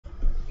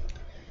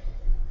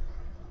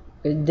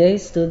Good day,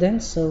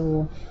 students.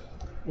 So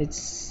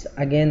it's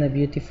again a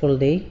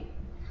beautiful day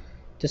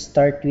to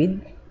start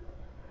with,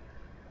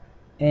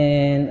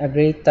 and a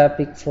great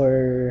topic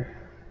for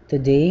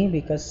today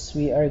because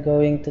we are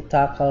going to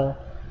tackle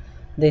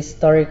the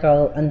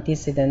historical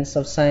antecedents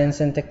of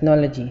science and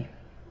technology.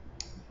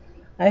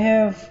 I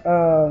have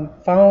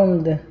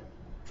found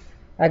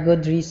a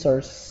good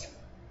resource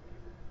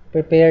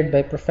prepared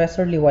by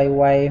Professor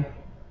Liwayway,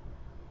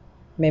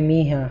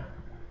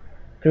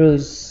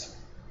 Memije-Cruz.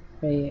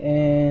 Okay,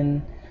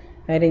 and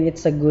I think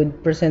it's a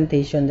good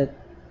presentation that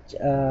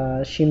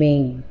she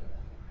made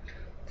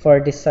for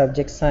this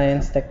subject,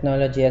 science,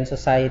 technology, and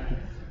society.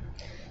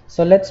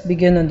 So let's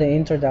begin on the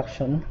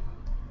introduction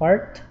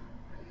part.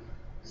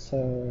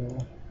 So,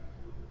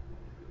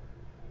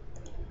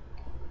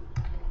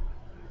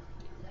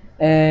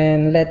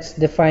 and let's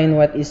define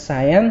what is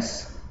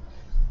science.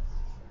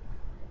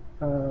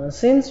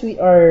 Since we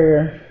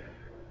are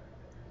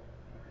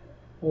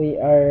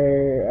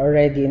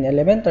already in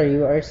elementary,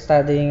 we are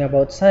studying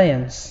about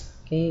science.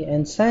 Okay,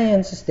 and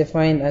science is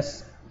defined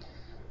as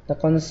the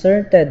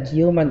concerted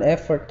human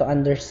effort to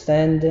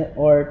understand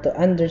or to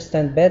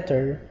understand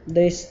better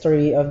the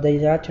history of the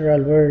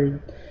natural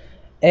world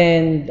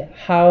and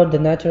how the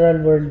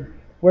natural world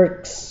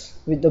works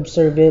with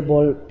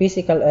observable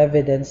physical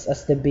evidence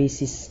as the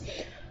basis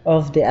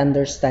of the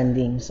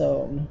understanding.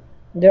 So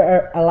there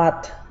are a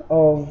lot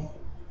of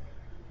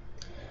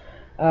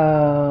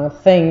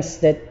things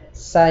that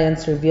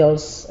science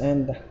reveals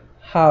and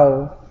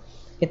how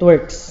it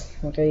works.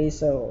 Okay,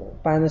 so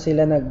paano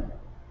sila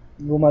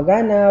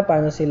gumagana,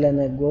 paano sila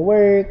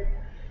nagwo-work,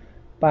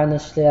 paano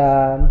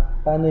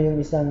yung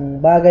isang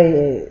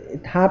bagay,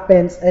 it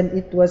happens, and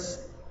it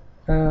was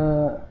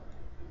uh,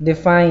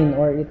 defined,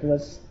 or it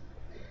was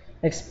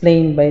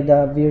explained by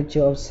the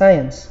virtue of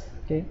science.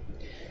 Okay,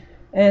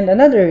 and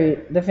another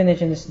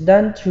definition is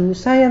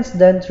science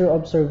done through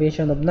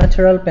observation of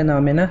natural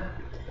phenomena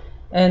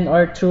and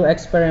or through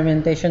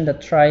experimentation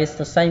that tries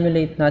to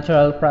simulate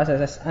natural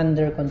processes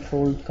under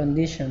controlled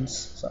conditions.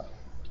 So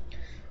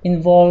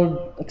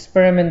involved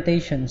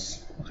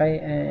experimentations, okay,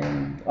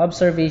 and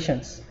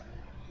observations.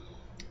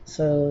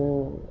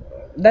 So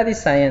that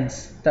is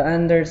science, to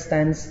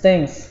understand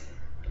things.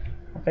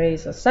 Okay,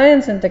 so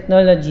science and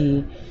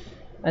technology,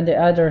 on the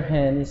other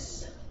hand,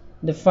 is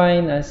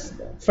defined as,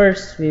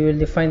 first we will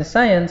define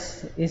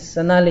science is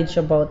a knowledge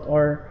about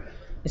or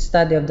a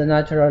study of the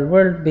natural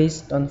world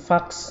based on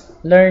facts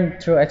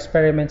learned through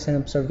experiments and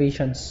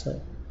observations. So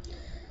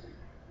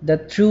the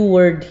two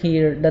word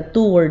here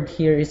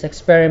is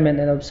experiment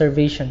and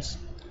observations.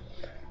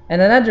 And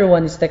another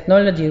one is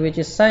technology, which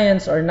is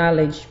science or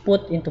knowledge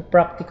put into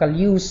practical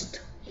use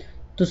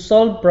to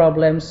solve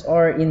problems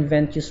or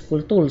invent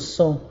useful tools.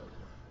 So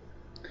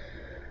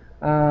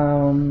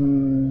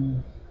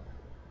um,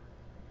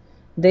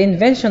 the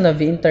invention of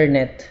the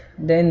internet,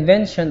 the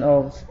invention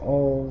of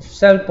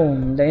cell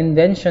phone, the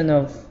invention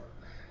of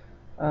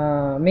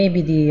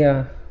maybe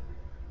the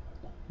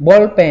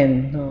ball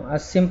pen, no,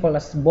 as simple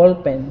as ball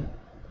pen,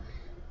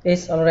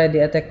 is already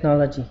a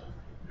technology.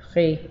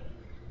 Okay,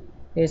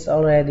 is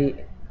already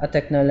a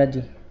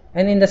technology,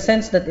 and in the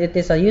sense that it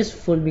is a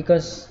useful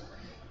because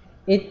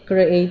it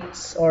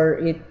creates or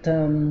it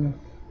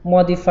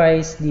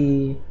modifies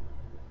the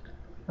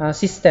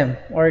system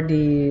or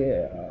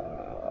the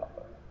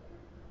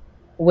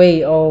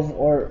way of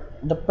or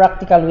the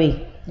practical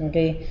way.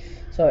 Okay,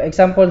 so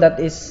example that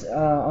is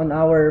on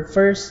our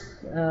first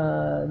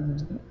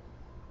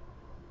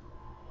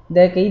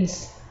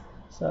decades,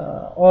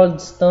 sa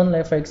old stone,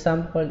 like for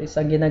example is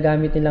ang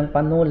ginagamit nilang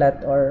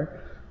panulat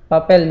or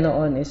papel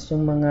noon is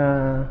yung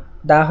mga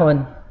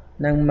dahon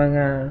ng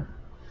mga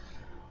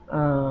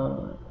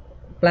uh,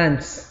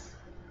 plants,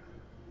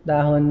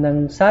 dahon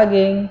ng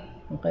saging.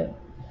 Okay,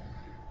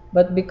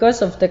 but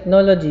because of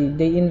technology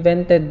they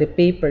invented the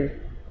paper.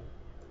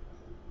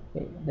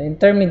 Okay, the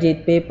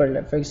intermediate paper,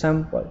 like for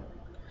example.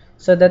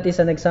 So that is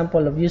an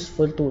example of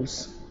useful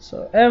tools.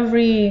 So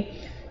every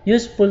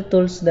useful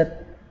tools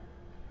that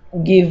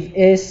give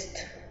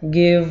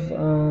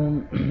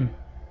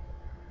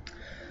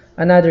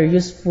another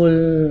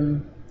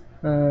useful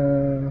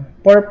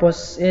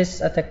purpose is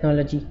a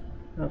technology.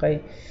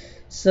 Okay,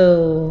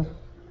 so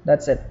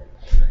that's it.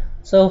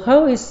 So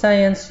how is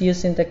science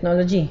used in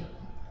technology?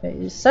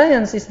 Okay,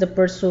 science is the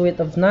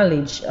pursuit of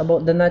knowledge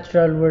about the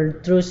natural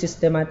world through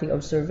systematic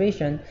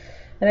observation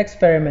and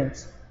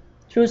experiments.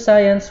 Through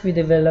science we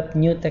develop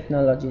new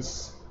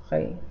technologies.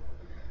 Okay,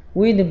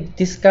 we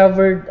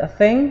discovered a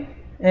thing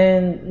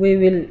and we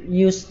will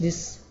use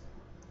this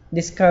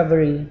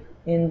discovery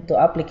into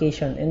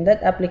application, and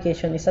that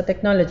application is a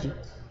technology.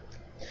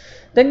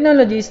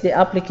 Technology is the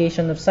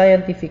application of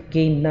scientific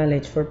gained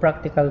knowledge for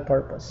practical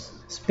purpose.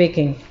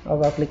 Speaking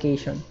of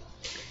application,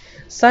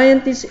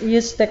 scientists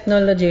use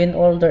technology in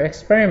all their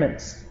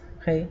experiments.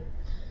 Okay,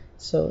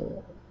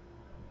 so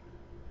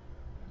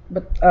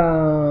but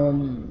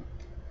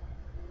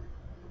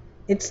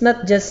it's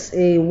not just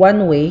a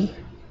one way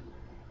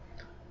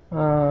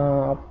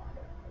uh,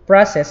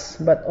 process,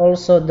 but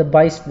also the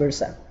vice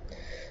versa.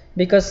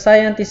 because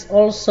scientists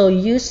also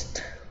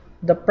used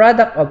the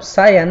product of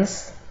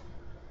science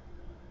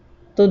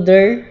to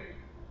their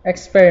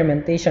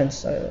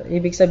experimentations.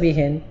 Ibig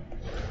sabihin,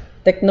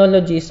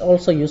 technology is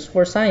also used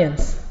for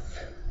science.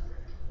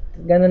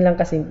 Ganun lang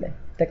kasimple.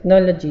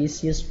 Technology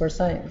is used for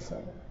science. So,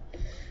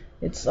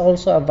 it's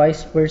also a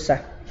vice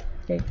versa.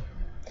 Okay.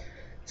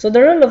 So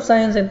the role of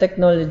science and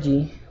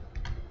technology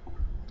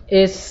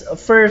is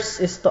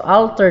first is to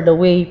alter the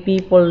way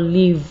people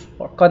live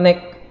or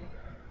connect,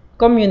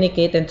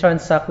 communicate, and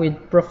transact with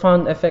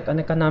profound effect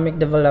on economic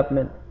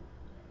development.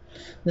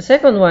 The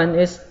second one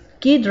is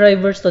key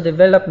drivers to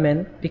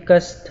development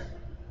because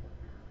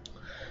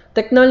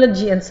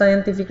technology and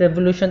scientific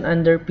revolution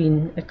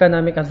underpin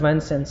economic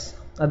advances,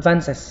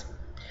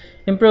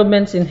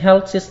 improvements in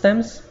health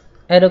systems,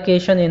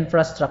 education,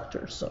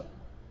 infrastructure. So,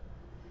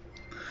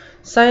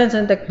 science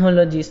and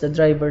technology is the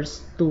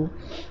drivers to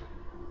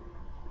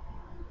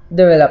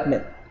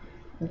development.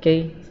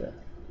 Okay, so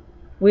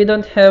we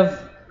don't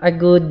have a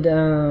good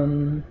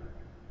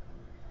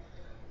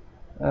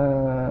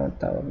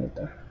tawag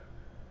nito,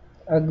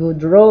 a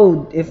good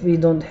road if we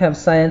don't have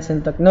science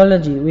and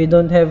technology. We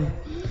don't have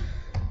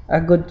a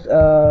good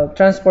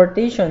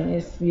transportation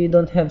if we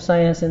don't have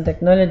science and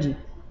technology,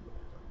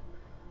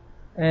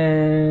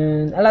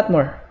 and a lot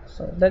more.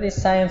 So that is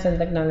science and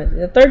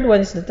technology. The third one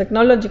is the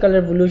technological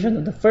revolution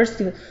of the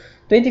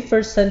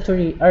 21st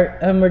century are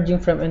emerging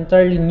from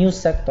entirely new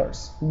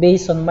sectors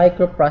based on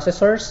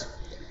microprocessors,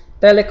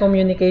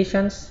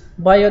 telecommunications,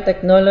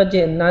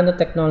 biotechnology, and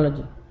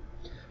nanotechnology.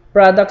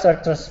 Products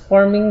are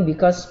transforming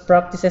because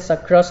practices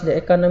across the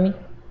economy,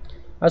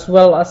 as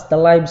well as the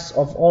lives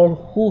of all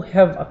who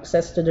have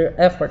access to their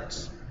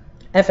effects.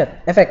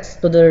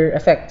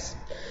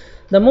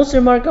 The most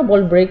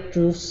remarkable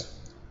breakthroughs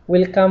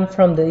will come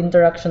from the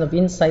interaction of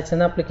insights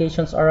and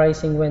applications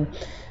arising when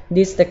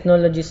these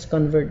technologies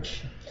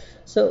converge.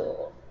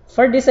 So,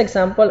 for this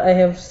example, I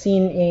have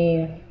seen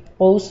a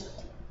post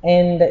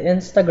in the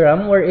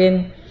Instagram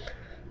wherein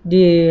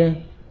the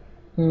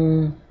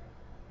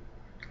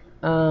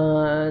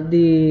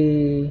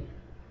the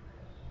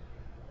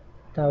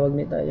tawag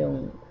nito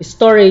yung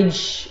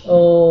storage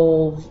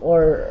of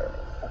or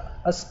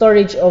a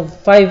storage of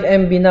 5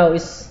 MB now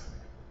is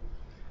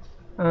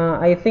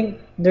I think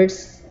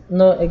there's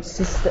no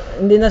exist,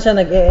 hindi na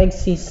siya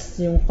nag-e-exist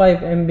yung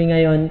 5 MB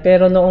ngayon,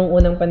 pero noong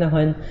unang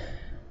panahon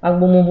ang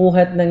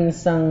bumubuhat ng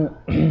isang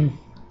 5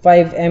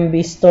 MB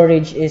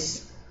storage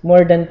is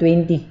more than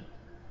 20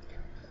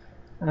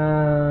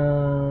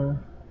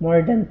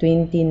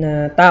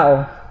 na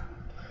tao.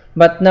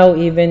 But now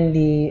even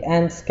the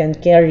ants can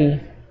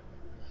carry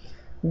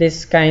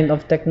this kind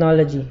of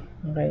technology.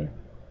 Okay,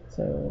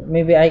 so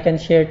maybe I can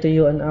share to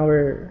you on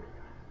our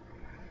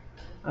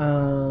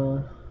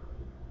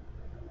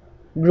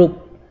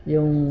group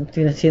yung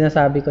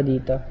sinasabi ko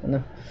dito, ano.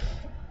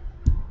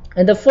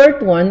 And the fourth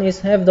one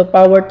is have the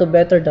power to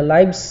better the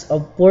lives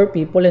of poor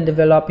people in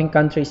developing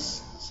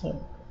countries. So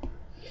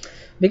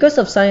because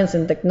of science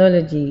and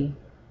technology,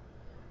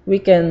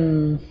 we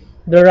can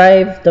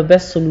derive the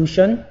best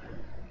solution,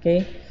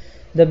 okay,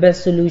 the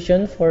best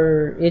solution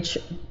for each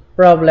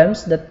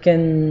problems that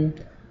can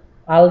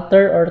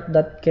alter or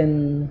that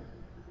can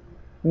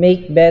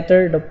make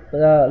better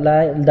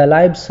the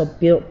lives of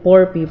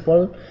poor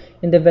people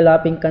in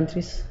developing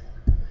countries.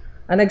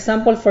 An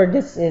example for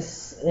this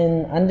is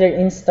under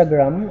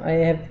Instagram.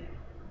 I have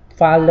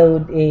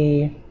followed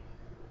a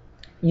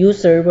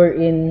user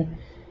wherein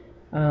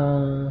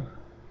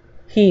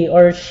he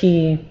or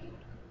she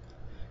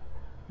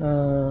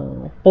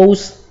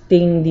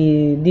posting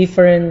the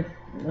different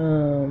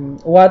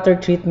water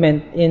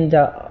treatment in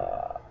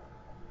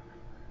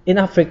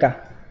Africa,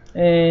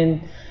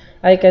 and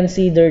I can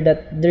see there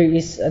that there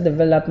is a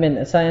development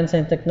in science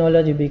and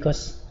technology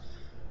because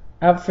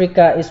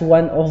Africa is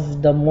one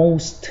of the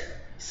most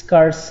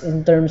scarce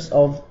in terms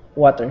of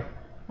water.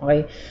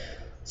 Okay,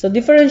 so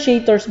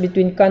differentiators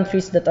between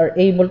countries that are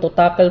able to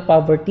tackle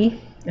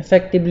poverty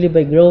effectively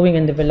by growing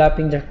and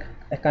developing their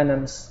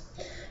economies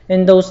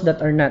and those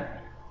that are not.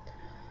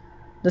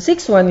 The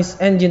sixth one is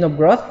engine of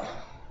growth.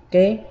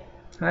 Okay,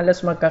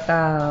 halos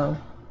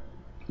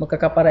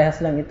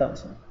magkakaparehas lang ito.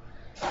 So,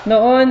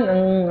 noon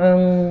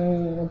ang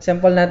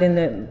example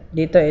natin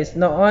dito is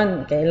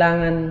noon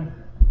kailangan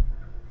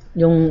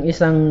yung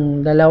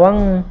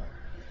dalawang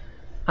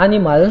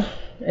animal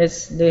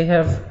is they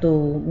have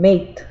to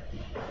mate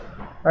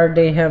or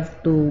they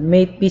have to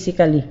mate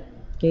physically.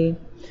 Okay,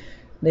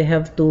 they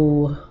have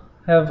to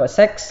have a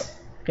sex,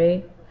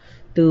 okay,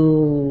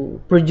 to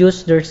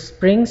produce their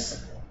springs.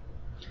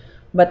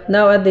 But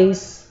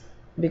nowadays,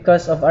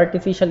 because of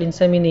artificial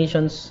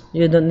inseminations,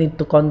 you don't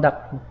need to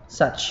conduct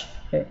such.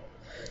 Okay,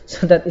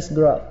 so that is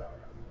growth.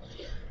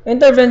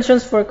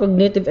 Interventions for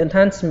cognitive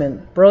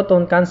enhancement,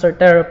 proton cancer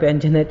therapy,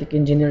 and genetic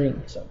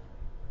engineering. So,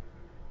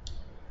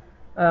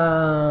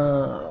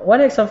 one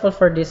example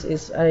for this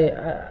is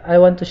I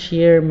want to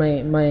share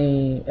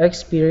my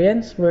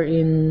experience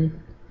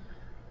wherein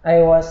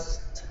I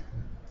was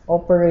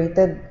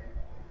operated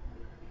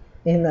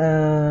in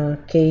a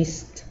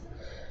case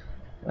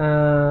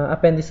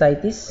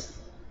appendicitis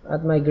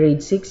at my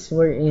grade 6,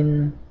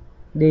 wherein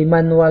they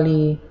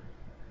manually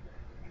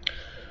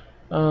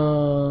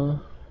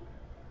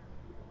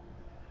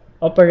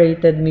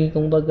operated me,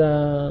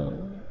 kumbaga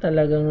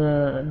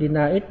talagang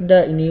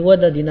dinaitda,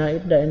 iniwada,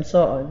 dinaitda, and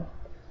so on.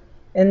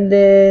 And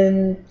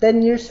then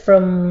 10 years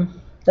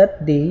from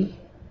that day,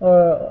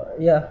 or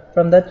yeah,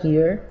 from that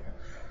year,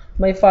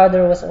 my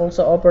father was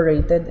also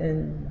operated,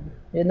 and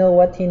you know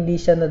what, hindi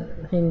siya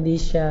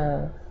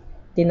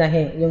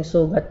tinahi yung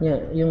sugat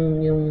niya,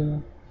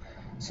 yung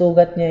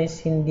sugat niya is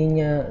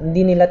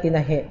hindi nila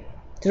tinahi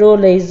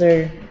through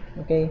laser.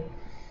 Okay,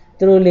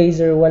 through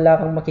laser wala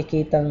kang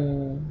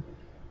makikitang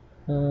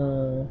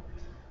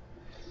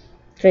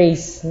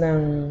trace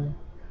ng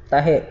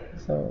tahi.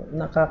 So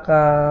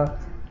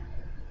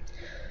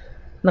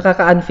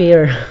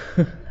nakaka-unfair.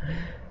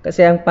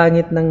 Kasi ang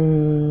pangit ng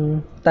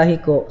tahi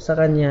ko sa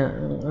kanya,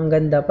 ang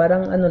ganda,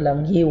 parang ano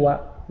lang,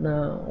 hiwa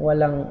na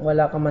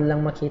wala ka man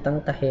lang makitang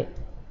tahi.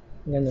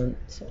 Ganun.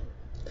 So,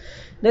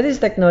 that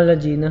is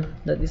technology, no?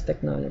 That is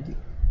technology.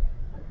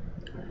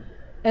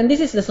 And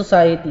this is the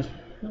society.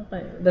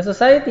 Okay. The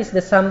society is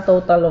the sum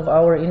total of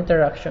our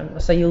interaction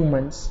as a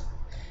humans,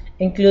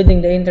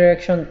 including the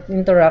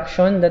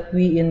interaction that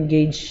we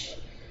engage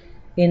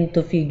in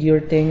to figure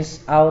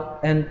things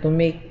out and to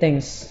make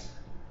things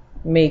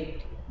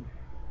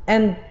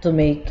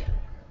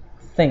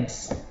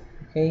things.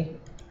 Okay?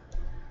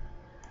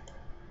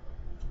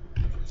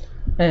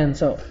 And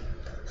so,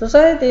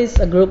 society is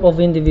a group of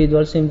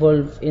individuals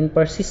involved in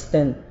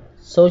persistent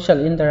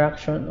social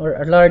interaction, or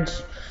a large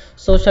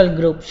social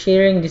group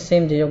sharing the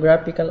same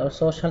geographical or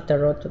social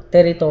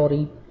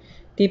territory,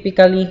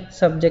 typically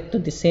subject to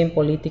the same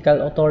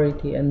political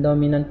authority and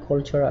dominant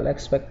cultural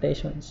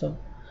expectations. So,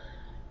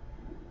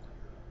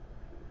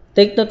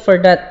 take note for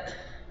that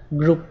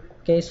group.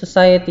 Okay,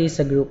 society is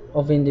a group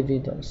of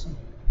individuals.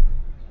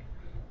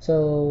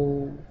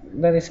 So,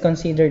 that is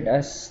considered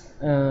as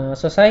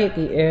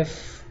society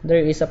if there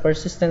is a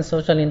persistent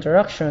social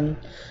interaction,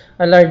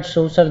 a large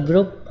social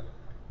group,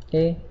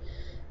 okay,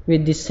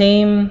 with the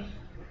same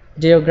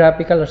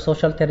geographical or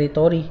social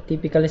territory,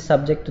 typically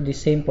subject to the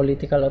same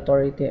political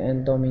authority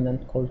and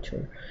dominant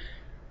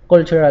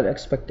cultural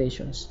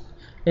expectations.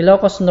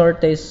 Ilocos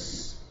Norte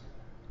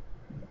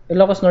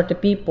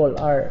people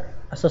are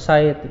a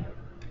society.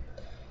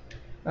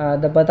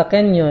 The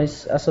Bataqueño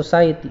is a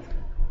society.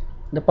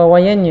 The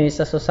Pawayeño is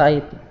a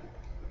society.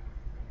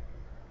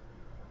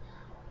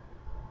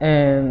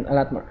 And a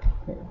lot more.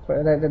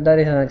 That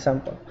is an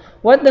example.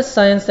 What does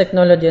science,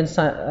 technology, and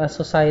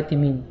society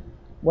mean?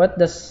 What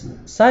does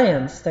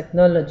science,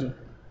 technology,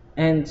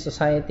 and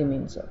society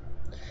mean? So,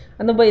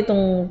 ano ba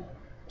itong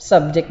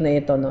subject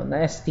na ito, no,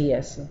 na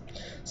STS?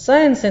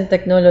 Science and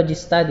Technology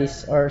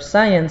Studies, or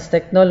Science,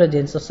 Technology,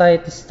 and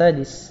Society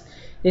Studies,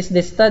 is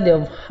the study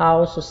of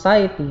how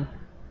society,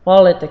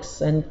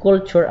 politics, and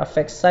culture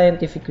affects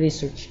scientific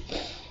research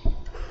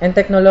and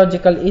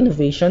technological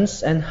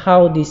innovations, and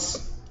how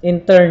this in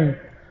turn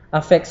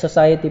affects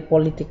society,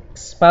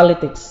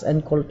 politics,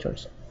 and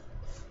cultures.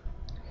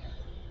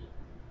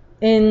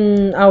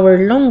 In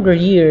our longer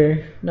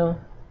year, no,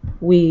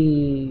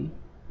 in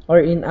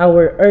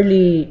our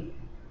early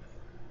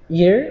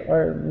year,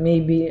 or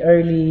maybe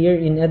early year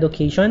in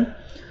education,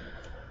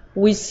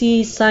 we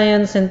see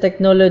science and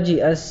technology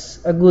as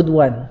a good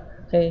one.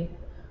 Okay,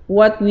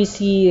 what we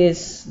see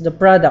is the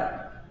product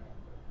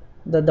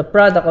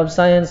of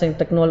science and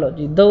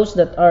technology, those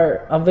that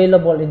are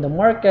available in the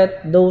market,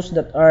 those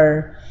that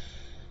are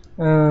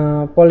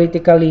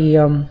politically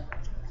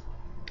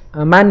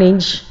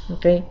managed,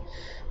 okay,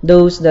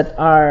 those that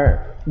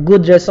are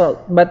good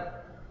result.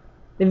 But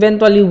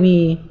eventually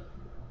we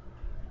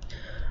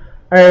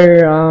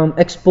are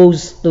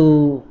exposed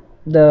to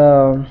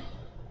the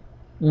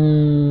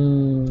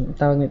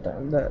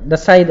the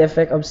side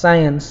effect of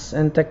science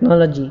and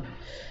technology.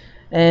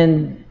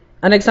 And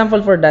an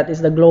example for that is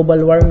the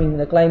global warming,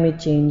 the climate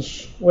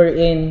change,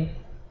 wherein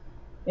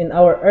in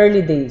our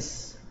early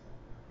days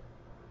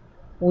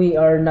we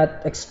are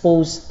not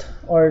exposed,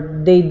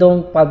 or they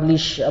don't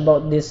publish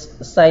about this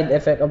side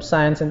effect of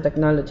science and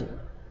technology,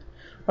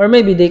 or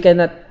maybe they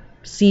cannot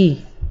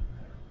see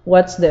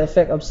what's the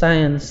effect of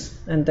science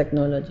and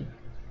technology.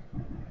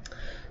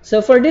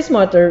 So for this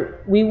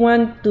matter, we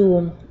want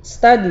to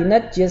study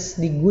not just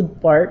the good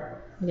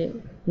part, okay,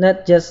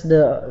 not just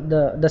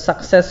the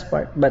success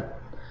part, but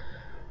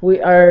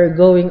we are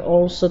going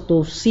also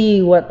to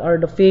see what are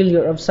the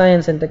failure of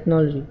science and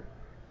technology.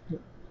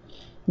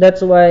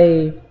 That's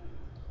why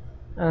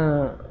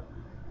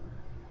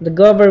the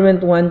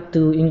government want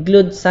to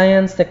include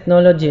science,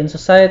 technology, and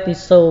society,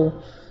 so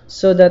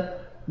that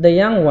the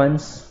young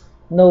ones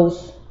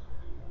knows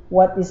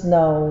what is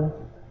now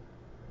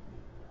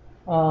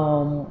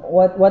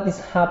what is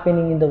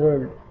happening in the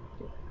world.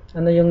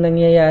 Ano yung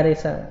nangyayari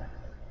sa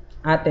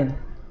atin?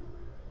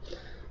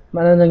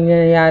 Ano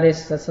nangyayari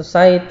sa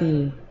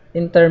society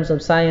in terms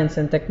of science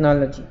and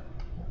technology?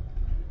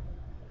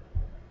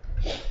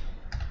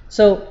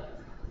 So,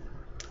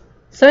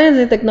 Science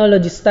and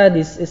technology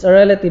studies is a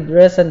relatively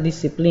recent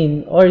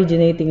discipline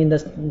originating in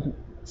the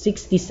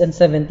 60s and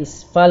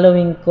 70s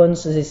following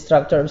Kuhn's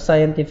structure of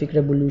scientific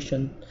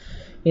revolution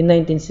in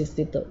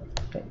 1962.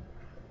 Okay.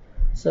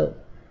 So,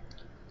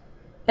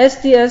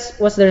 STS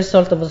was the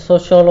result of a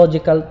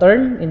sociological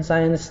turn in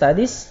science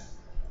studies.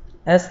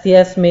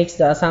 STS makes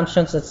the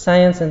assumptions that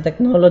science and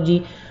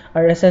technology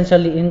are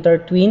essentially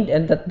intertwined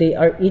and that they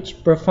are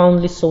each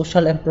profoundly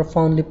social and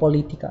profoundly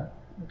political.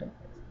 Okay.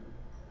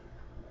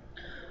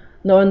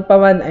 Noon pa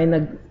man ay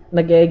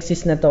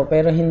nag-exist na to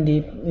pero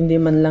hindi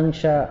man lang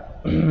siya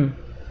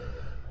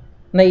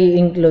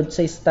nai-include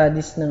sa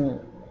studies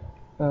ng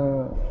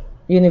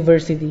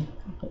university.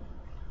 Okay.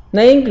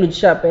 Nai-include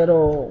siya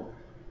pero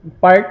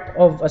part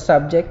of a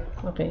subject,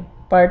 okay?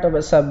 Part of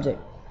a subject.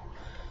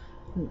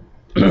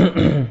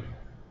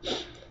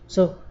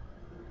 So,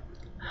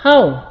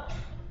 how?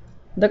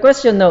 The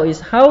question now is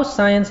how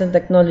science and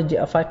technology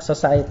affect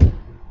society.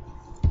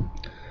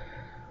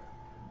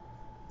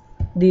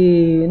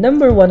 The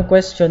number one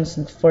question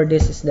for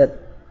this is that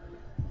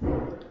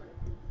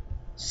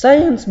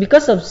science,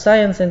 because of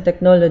science and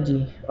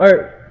technology,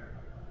 or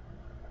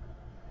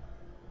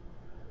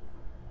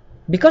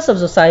because of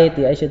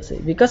society, I should say,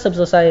 because of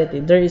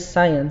society, there is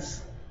science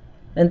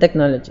and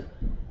technology.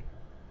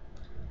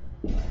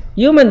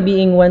 Human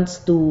being wants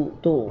to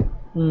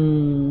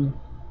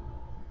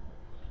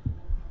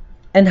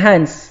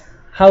enhance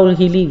how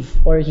he live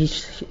or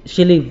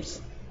she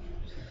lives.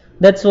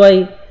 That's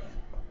why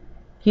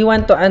he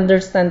want to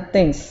understand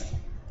things,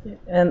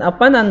 and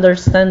upon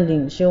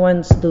understanding, she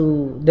wants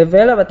to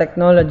develop a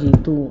technology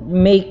to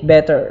make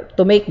better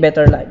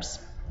lives,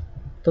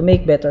 to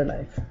make better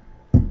life.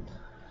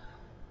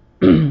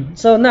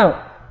 So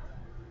now,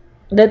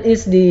 that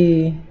is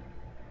the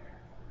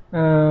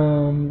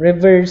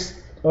reverse,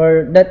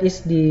 or that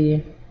is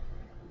the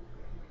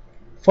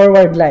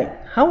forward line.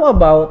 How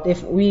about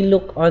if we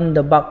look on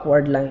the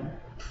backward line?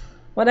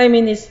 What I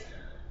mean is,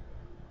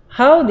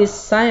 how this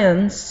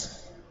science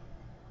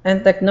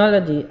and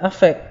technology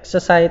affect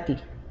society?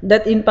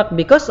 That impact,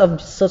 because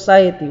of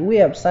society, we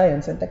have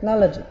science and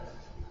technology.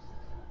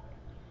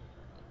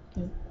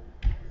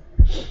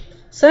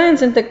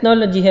 Science and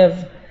technology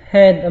have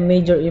had a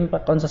major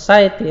impact on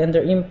society, and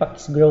their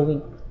impact is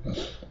growing.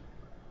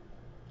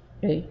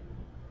 Okay.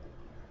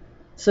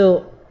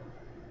 So,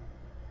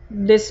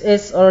 this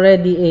is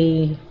already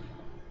a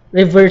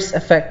reverse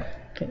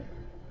effect. Okay.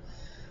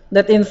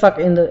 That in fact,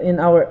 in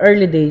our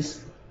early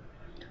days,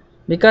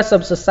 because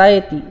of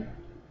society,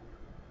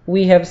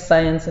 we have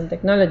science and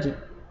technology.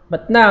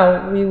 But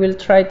now, we will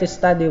try to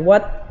study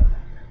what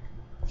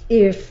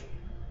if,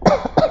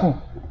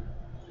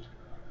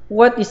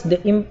 what is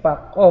the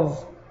impact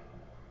of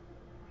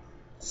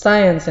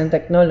science and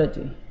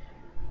technology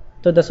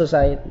to the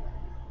society.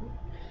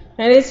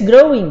 And it's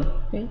growing.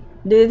 Okay?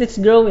 It's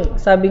growing.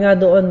 Sabi nga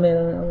doon,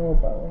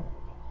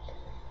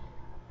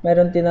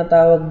 meron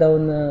tinatawag daw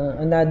na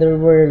another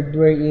word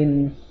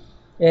wherein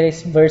it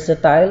is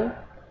versatile,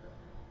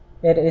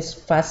 it is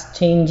fast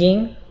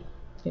changing,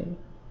 okay?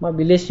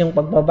 Mabilis yung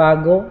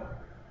pagbabago,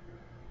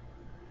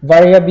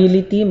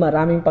 variability,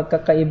 maraming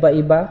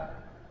pagkakaiba-iba.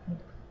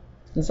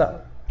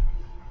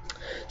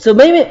 So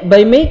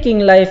by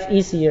making life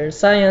easier,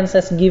 science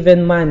has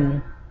given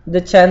man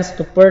the chance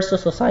to pursue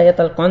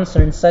societal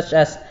concerns such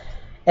as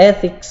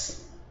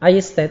ethics,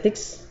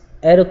 aesthetics,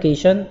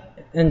 education,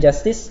 and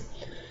justice,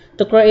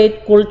 to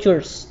create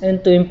cultures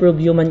and to improve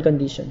human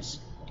conditions.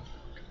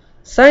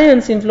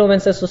 Science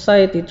influences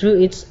society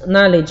through its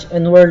knowledge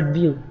and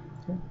worldview.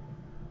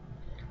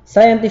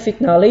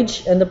 Scientific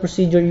knowledge and the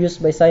procedure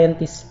used by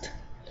scientists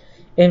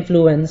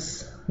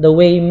influence the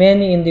way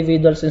many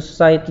individuals in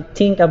society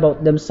think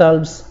about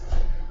themselves,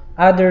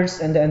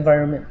 others, and the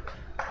environment.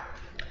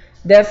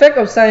 The effect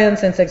of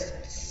science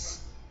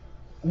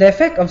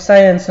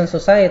on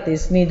society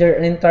is neither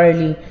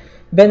entirely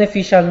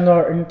beneficial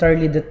nor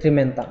entirely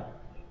detrimental.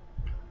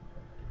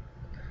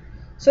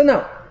 So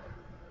now,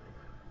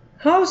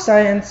 how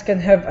science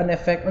can have an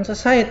effect on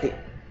society?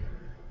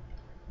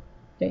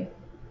 Okay.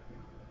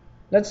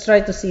 Let's try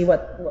to see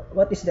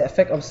what is the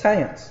effect of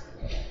science.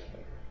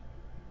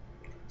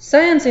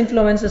 Science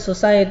influences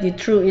society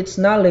through its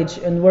knowledge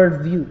and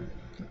worldview.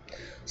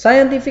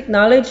 Scientific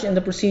knowledge and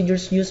the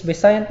procedures used by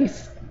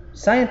scientists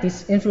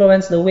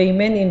influence the way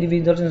many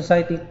individuals in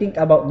society think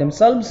about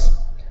themselves,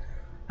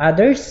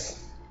 others,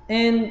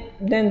 and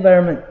the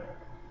environment.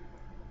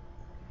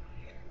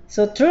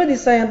 So through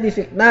this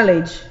scientific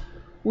knowledge,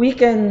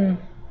 the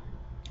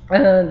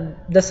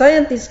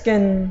scientists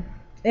can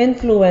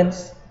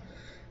influence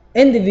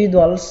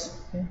individuals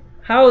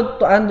how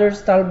to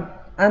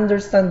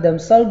understand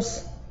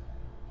themselves,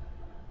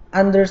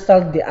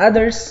 understand the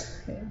others,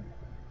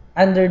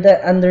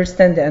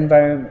 understand the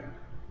environment.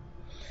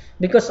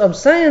 Because of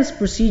science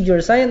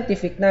procedure,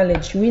 scientific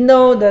knowledge, we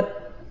know that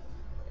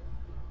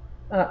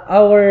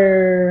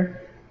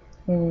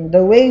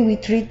the way we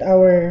treat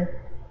our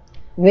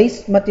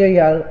waste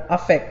material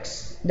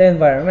affects the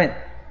environment.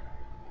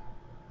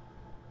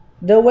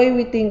 The way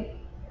we think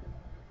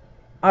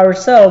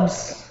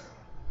ourselves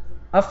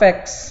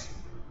affects,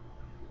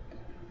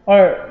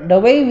 or the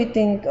way we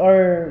think,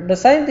 or the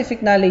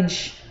scientific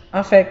knowledge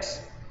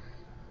affects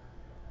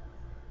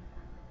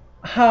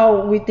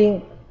how we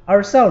think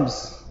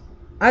ourselves,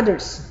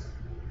 others.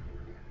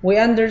 We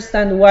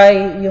understand why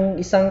yung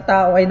isang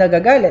tao ay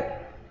nagagalit.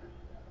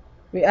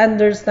 We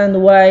understand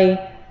why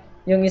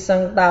yung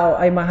isang tao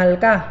ay mahal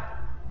ka.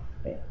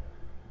 Okay.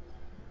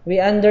 We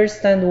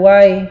understand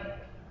why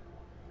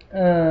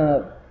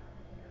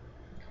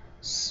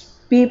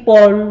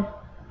people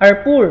are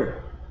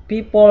poor.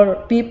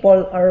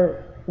 People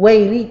are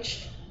way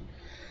rich.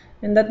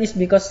 And that is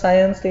because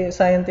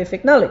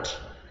scientific knowledge.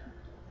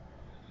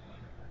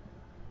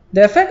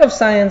 The effect of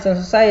science on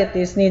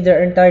society is neither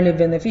entirely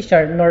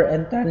beneficial nor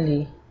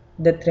entirely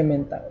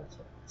detrimental.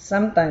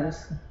 Sometimes,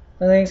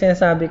 ano yung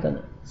sinasabi ko?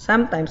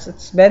 Sometimes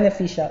it's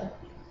beneficial.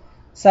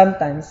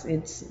 Sometimes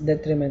it's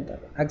detrimental.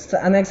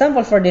 An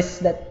example for this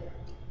is that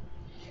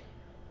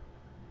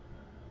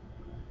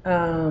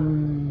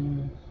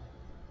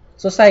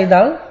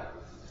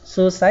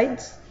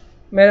suicides.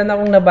 Meron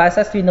akong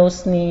nabasa,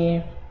 finost ni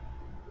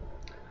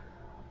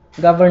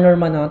Governor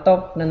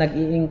Manotok na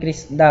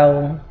nag-i-increase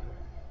daw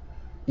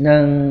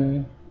ng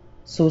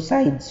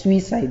suicide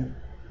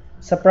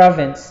sa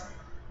province.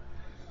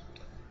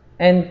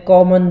 And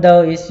common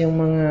daw is yung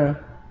mga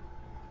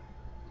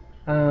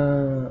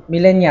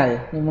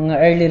yung mga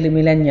early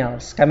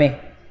millennials, kami.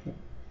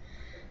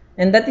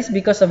 And that is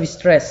because of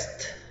stress.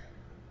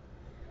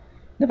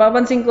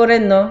 Napapansin ko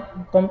rin, no,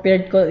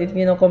 compared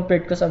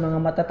ko sa mga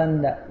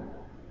matatanda,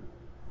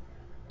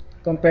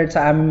 compared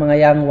sa aming mga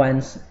young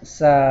ones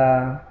sa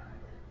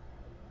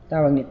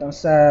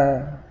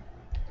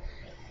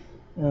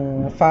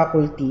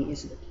faculty,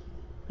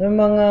 yung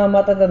mga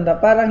matatanda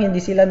parang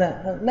hindi sila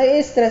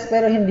na-stress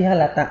pero hindi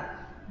halata.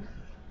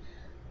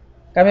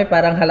 Kami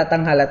parang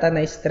halatang-halata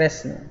na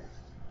stress, no?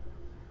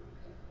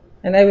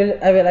 And I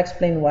will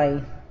explain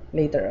why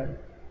later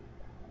on.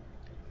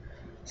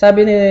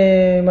 Sabi ni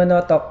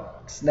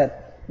Manotok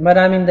that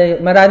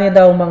marami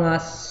daw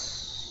mga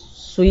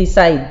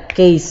suicide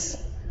case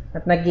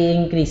at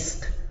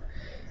nag-i-increase.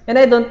 And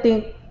I don't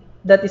think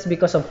that is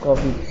because of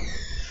COVID.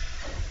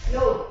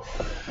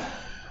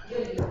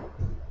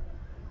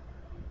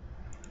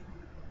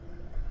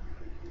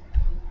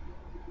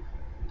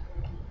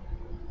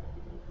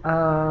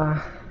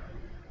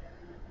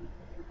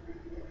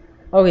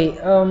 Okay,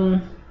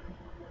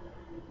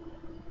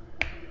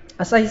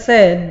 as I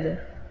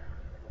said,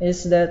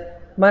 is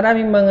that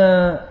maraming mga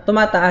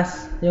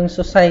tumataas yung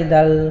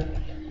suicidal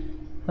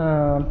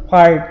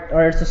part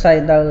or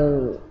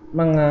suicidal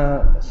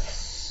mga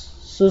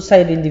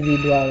suicide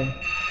individual.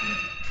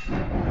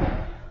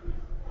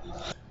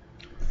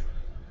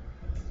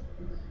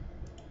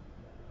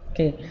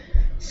 Okay,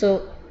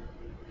 so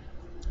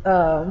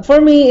for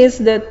me is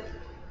that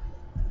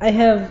I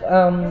have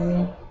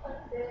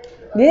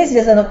this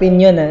is just an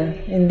opinion,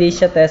 hindi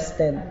siya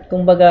tested.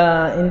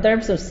 Kumbaga, in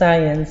terms of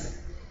science,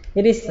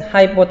 it is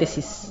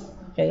hypothesis.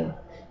 Okay,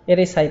 it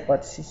is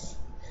hypothesis.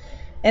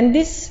 And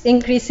this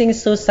increasing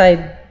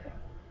suicide,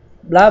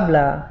 blah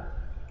blah,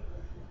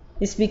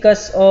 is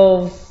because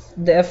of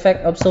the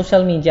effect of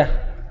social media.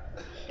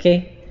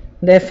 Okay,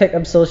 the effect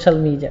of social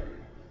media.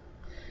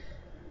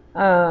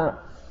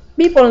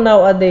 People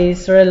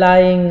nowadays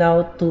relying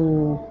now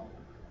to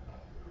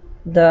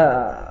the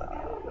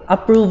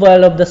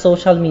approval of the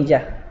social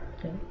media.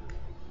 Okay.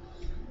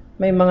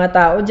 May mga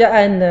tao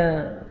dyan na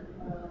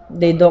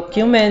they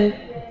document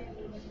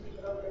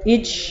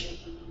each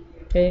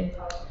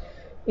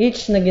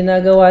na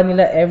ginagawa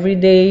nila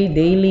everyday,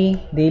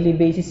 daily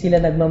basis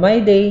sila nagma-my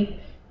day,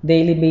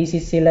 daily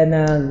basis sila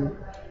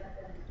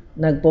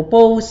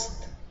nagpo-post.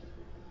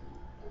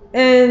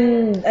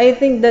 And I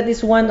think that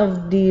is one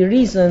of the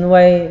reason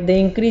why the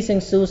increasing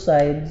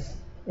suicides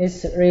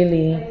is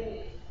really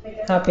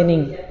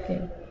happening. Okay.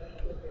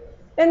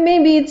 And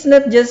maybe it's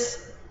not just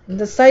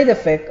the side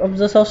effect of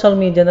the social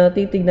media na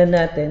titignan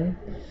natin,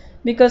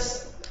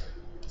 because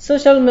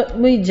social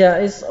media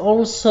is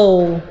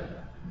also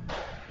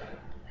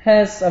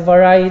has a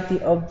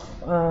variety of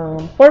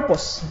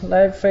purpose.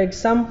 Like for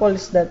example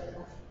is that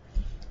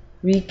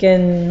we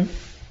can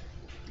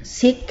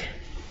seek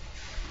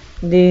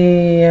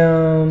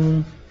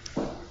yung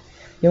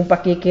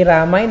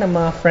pakikiramay ng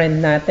mga friend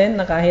natin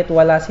na kahit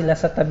wala sila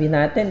sa tabi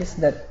natin, is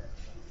that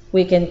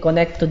we can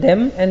connect to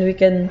them and we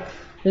can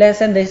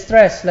lessen the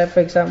stress, like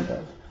for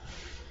example.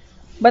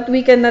 But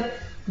we cannot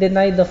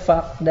deny the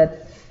fact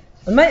that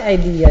my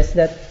idea is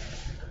that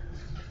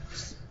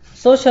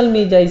social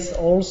media is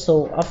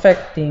also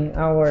affecting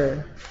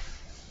our,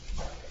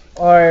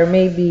 or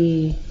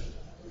maybe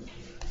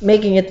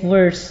making it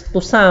worse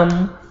to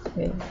some,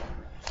 okay,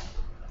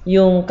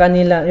 yung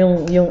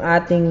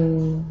ating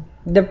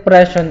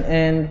depression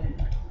and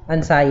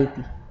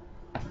anxiety.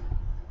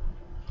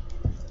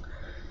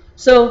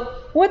 So,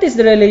 what is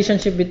the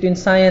relationship between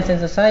science and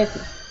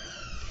society?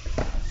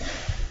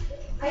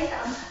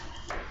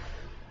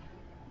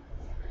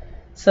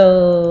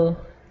 So,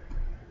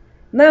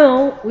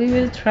 now we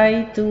will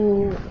try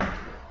to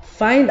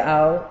find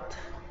out,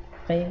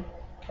 okay,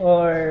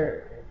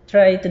 or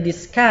try to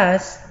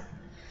discuss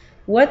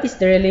what is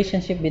the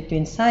relationship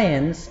between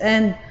science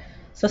and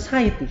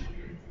society.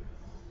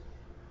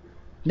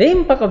 The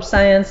impact of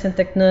science and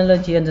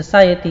technology on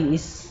society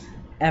is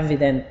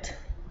evident.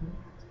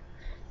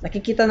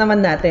 Nakikita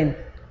naman natin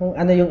kung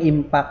ano yung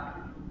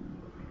impact.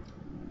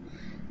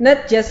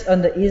 Not just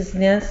on the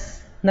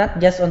easiness,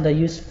 not just on the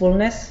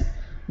usefulness,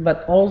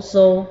 but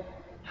also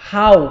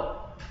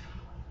how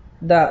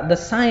the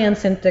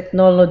science and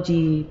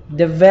technology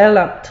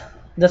developed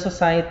the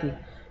society,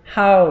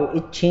 how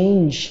it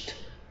changed,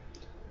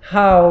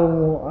 how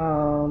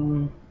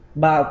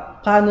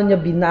paano niya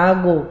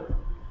binago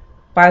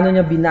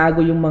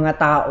yung mga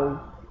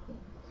tao.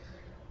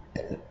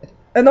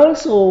 And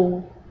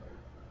also,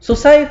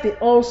 society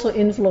also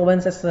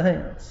influences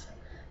science.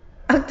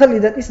 Actually,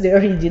 that is the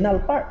original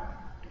part.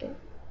 Okay?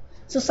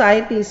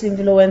 Society is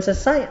influences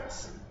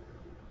science.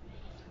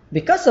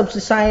 Because of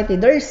society,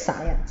 there is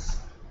science.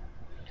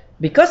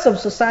 Because of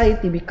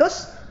society,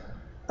 because,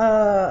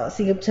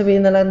 sige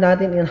sabihin na lang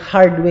natin in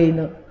hard way,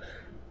 no?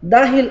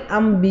 Dahil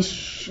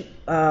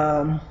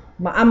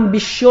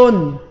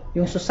maambisyon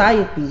yung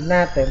society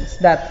natin, is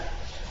that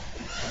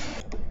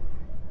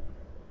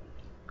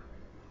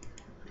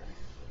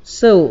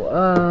so,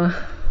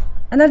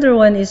 another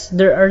one is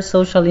there are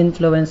social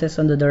influences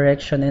on the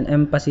direction and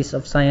emphasis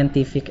of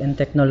scientific and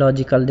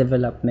technological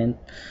development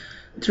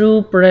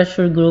through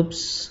pressure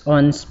groups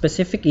on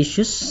specific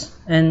issues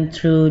and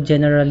through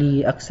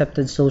generally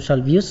accepted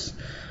social views,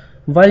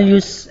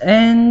 values,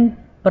 and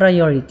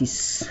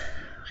priorities.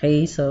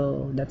 Okay,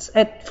 so that's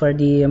it for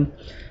the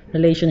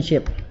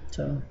relationship.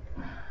 So,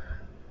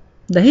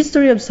 the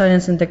history of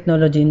science and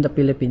technology in the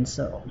Philippines.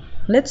 So,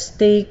 let's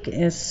take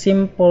a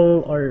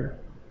simple or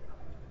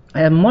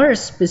a more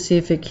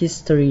specific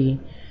history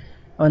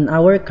on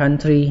our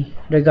country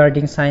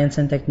regarding science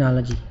and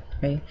technology.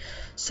 Okay,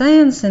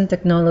 science and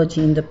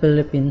technology in the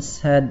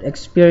Philippines had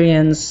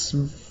experienced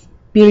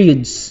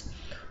periods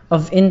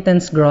of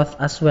intense growth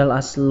as well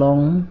as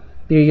long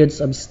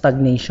periods of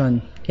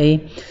stagnation.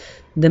 Okay,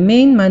 the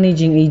main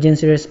managing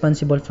agency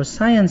responsible for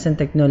science and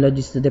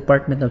technology is the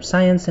Department of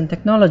Science and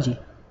Technology.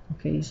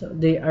 Okay, so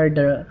they are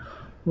the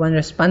one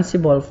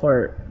responsible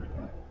for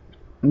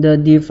the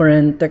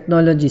different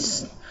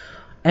technologies,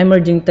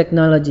 emerging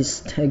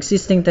technologies,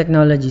 existing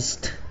technologies,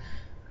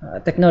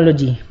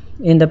 technology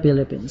in the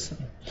Philippines.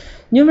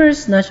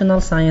 Numerous national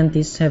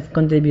scientists have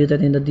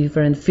contributed in the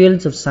different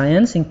fields of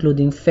science,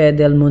 including Fe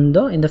Del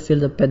Mundo in the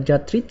field of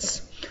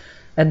pediatrics,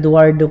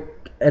 Eduardo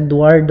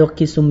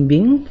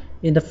Quisumbing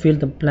in the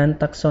field of plant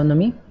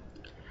taxonomy,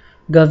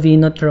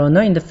 Gavino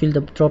Trono in the field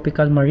of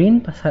tropical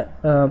marine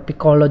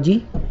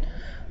ecology,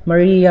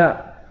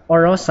 Maria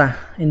Orosa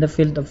in the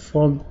field of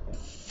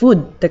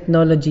food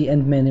technology,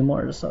 and many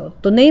more. So,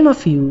 to name a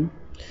few,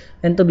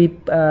 and to be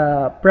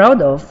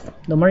proud of,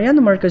 the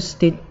Mariano Marcos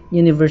State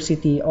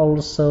University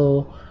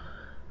also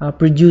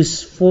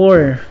produced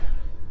 4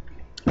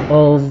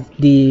 of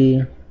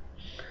the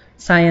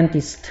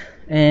scientists,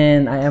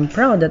 and I am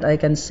proud that I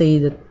can say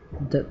that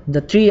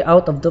the 3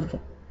 out of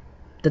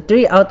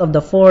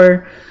the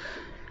 4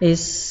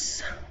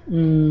 is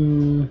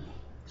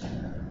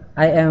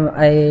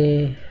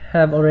I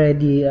have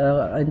already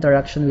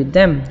interaction with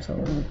them.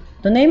 So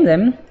to name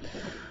them,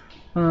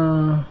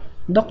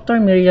 Dr.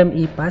 Miriam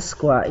E.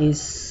 Pasqua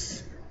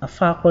is a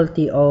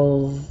faculty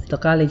of the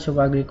College of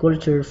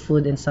Agriculture,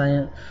 Food and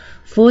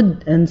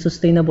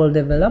Sustainable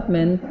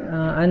Development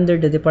under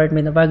the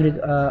Department of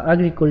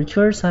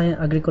Agricultural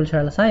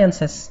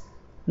Sciences.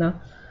 No?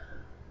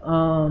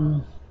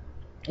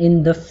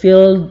 In the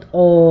field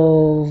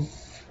of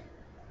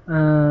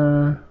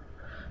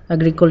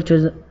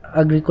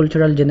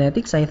agricultural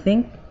genetics, I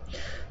think.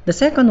 The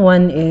second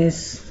one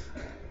is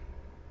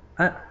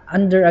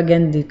under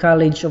again the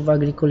College of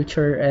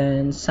Agriculture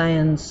and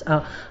Science,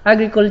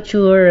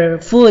 Agriculture,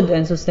 Food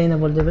and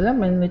Sustainable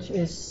Development, which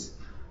is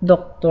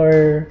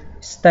Dr.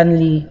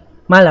 Stanley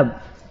Malab,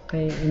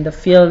 okay, in the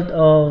field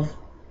of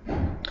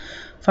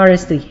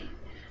forestry.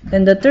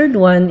 And the third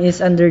one is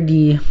under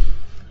the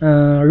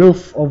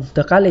roof of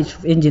the College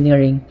of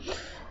Engineering,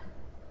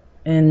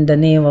 and the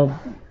name of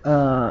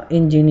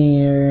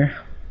Engineer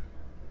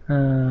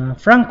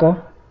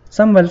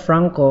Samuel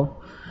Franco,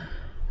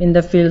 in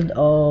the field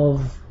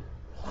of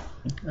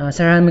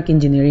ceramic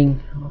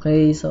engineering.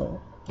 Okay, so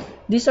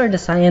these are the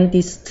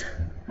scientists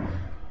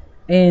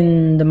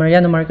in the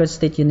Mariano Marcos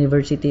State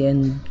University,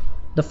 and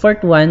the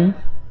fourth one,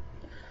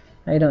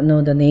 I don't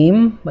know the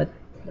name, but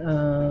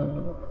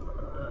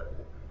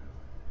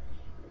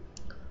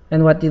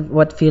and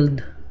what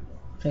field?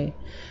 Okay,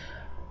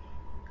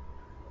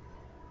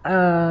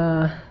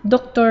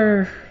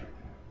 Dr.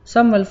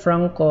 Samuel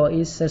Franco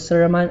is a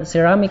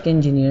ceramic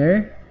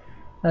engineer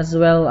as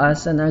well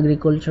as an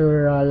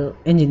agricultural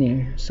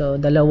engineer. So,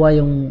 dalawa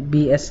yung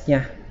BS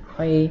niya.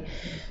 Okay?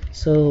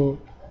 So,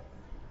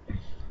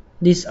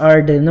 these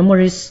are the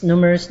numerous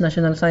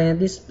national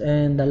scientists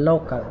and the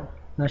local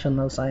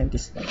national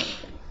scientists.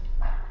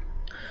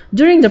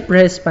 During the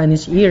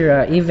pre-Spanish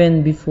era,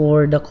 even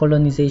before the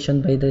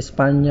colonization by the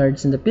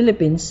Spaniards in the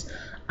Philippines,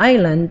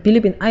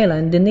 Philippine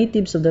island, the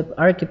natives of the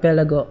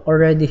archipelago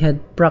already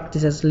had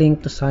practices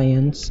linked to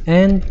science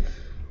and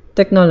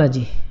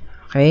technology.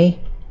 Okay?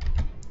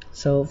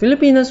 So,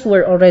 Filipinos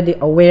were already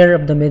aware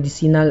of the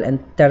medicinal and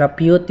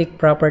therapeutic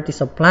properties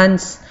of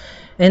plants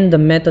and the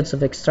methods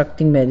of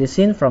extracting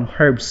medicine from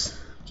herbs.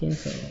 Okay,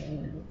 so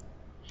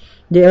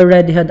they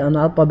already had an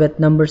alphabet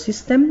number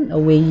system, a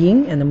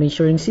weighing and a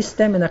measuring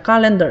system, and a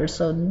calendar.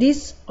 So,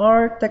 these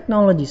are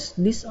technologies.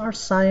 These are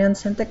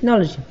science and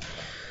technology.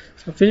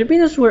 So,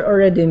 Filipinos were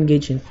already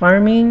engaged in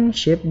farming,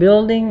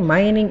 shipbuilding,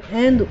 mining,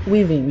 and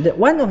weaving.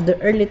 One of the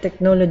early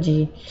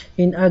technology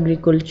in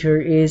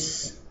agriculture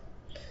is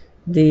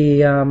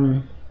the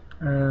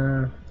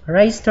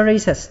rice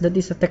terraces. That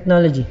is a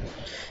technology.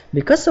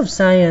 Because of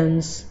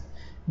science,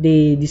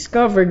 they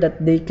discovered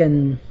that they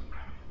can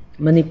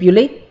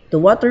manipulate the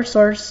water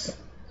source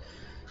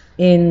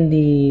in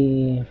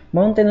the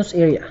mountainous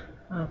area.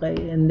 Okay,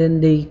 and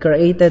then they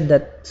created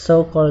that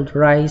so-called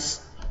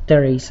rice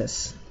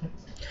terraces.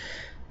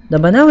 The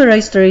Banawe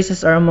rice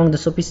terraces are among the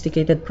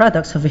sophisticated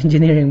products of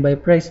engineering by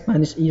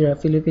pre-Spanish era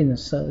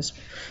Filipinos. So,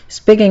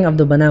 speaking of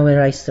the Banawe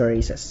rice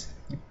terraces,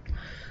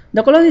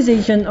 the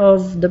colonization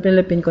of the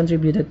Philippines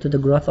contributed to the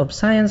growth of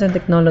science and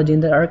technology in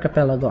the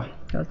archipelago.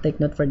 I'll take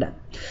note for that.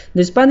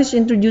 The Spanish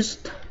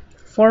introduced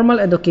formal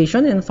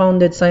education and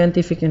founded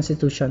scientific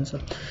institutions.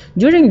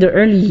 During the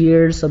early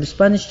years of the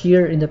Spanish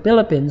year in the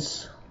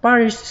Philippines,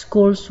 parish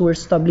schools were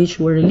established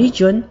where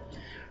religion,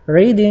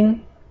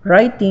 reading,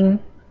 writing,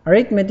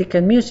 arithmetic,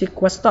 and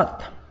music was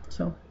taught.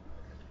 So,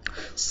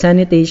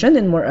 sanitation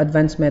and more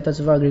advanced methods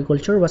of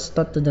agriculture was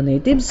taught to the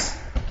natives.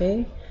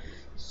 Okay,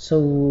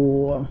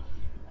 so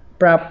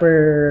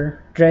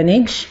proper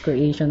drainage,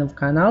 creation of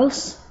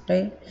canals.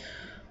 Okay,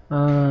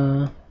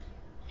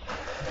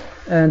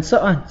 and so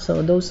on.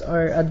 So those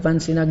are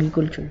advanced in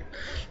agriculture.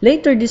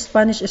 Later, the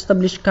Spanish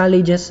established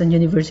colleges and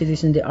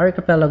universities in the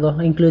archipelago,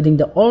 including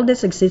the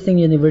oldest existing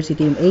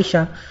university in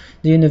Asia,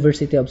 the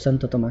University of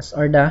Santo Tomas,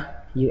 or the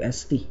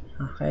UST.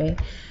 Okay,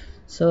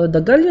 so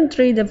the galleon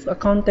trade have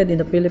accounted in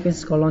the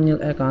Philippines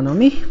colonial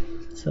economy.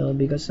 So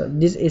because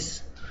this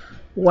is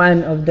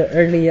one of the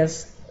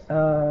earliest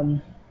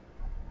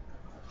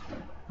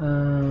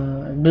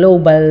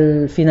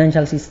global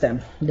financial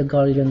system, the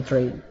galleon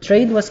trade.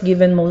 Trade was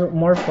given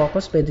more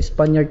focus by the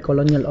Spaniard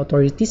colonial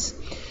authorities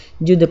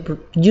due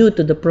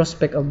to the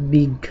prospect of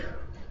big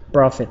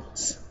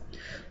profits.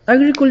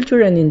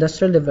 Agriculture and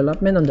industrial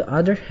development, on the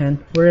other hand,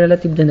 were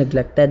relatively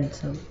neglected.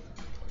 So,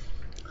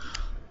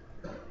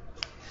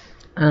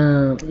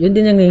 yun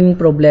din yung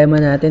problema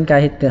natin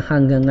kahit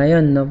hanggang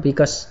ngayon, no?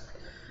 Because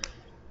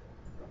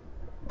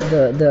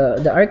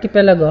the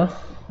archipelago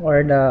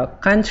or the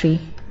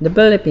country, the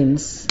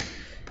Philippines,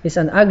 is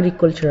an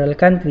agricultural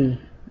country,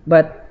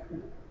 but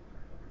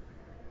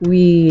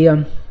we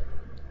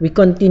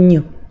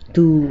continue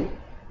to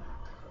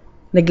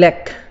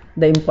neglect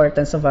the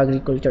importance of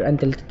agriculture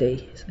until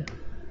today.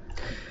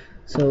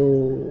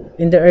 So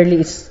in the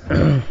early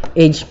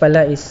age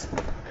pala is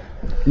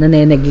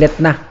nane-neglect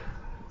na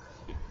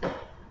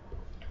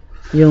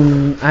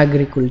yung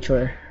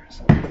agriculture.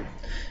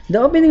 The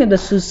opening of the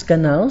Suez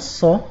Canal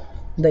saw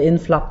the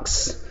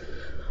influx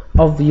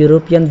of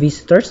European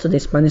visitors to the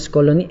Spanish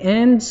colony,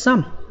 and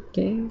some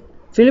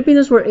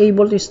Filipinos were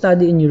able to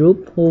study in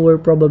Europe, who were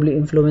probably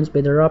influenced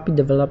by the rapid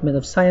development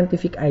of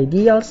scientific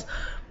ideals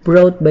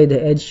brought by the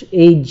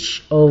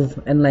age of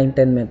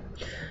enlightenment.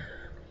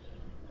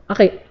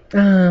 Okay,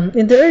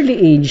 in the early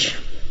age,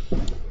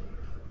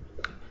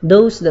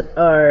 those that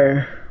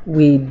are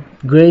with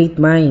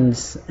great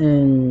minds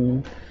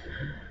and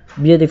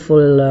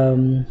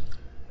beautiful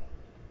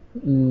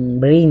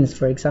brains,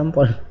 for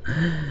example,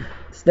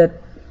 is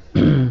that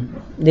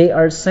they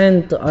are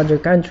sent to other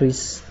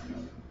countries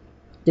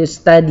to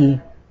study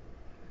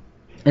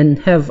and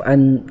have a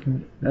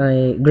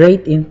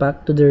great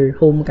impact to their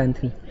home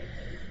country.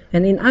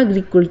 And in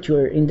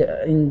agriculture, in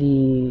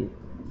the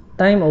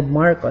time of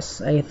Marcos,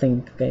 I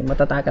think,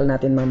 matatakal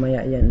natin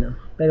mamaya yan, no?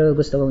 Pero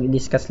gusto kong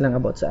i-discuss lang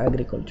about sa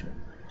agriculture.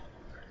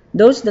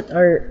 Those that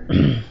are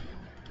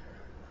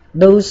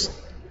those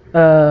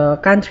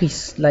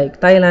countries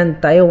like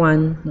Thailand,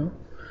 Taiwan, no?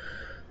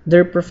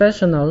 Their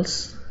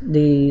professionals,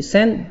 they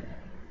send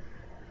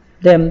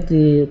them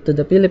to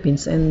the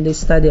Philippines and they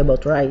study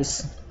about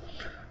rice.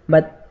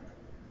 But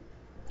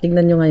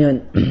tingnan nyo ngayon,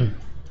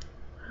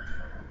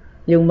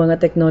 yung mga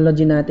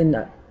technology natin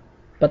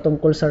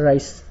patungkol sa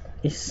rice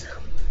is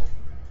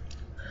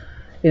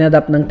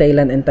inadapt ng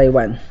Thailand and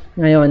Taiwan.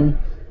 Ngayon,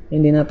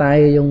 hindi na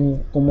tayo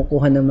yung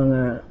kumukuha ng mga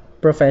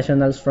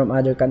professionals from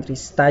other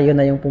countries. Tayo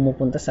na yung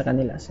pumupunta sa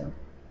kanila. So,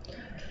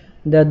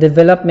 the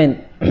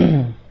development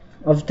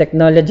of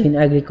technology in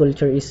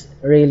agriculture is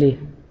really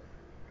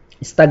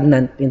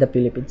stagnant in the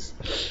Philippines.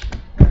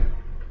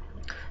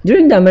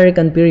 During the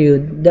American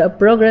period, the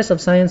progress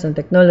of science and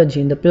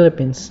technology in the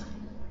Philippines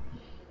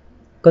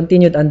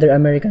continued under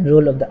American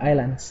rule of the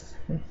islands.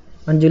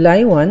 On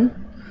July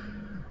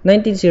 1,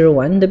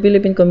 1901, the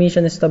Philippine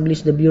Commission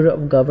established the Bureau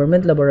of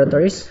Government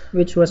Laboratories,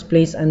 which was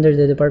placed under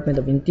the Department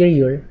of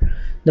Interior.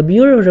 The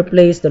Bureau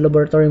replaced the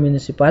Laboratory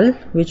Municipal,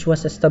 which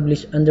was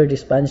established under the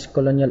Spanish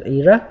colonial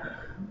era.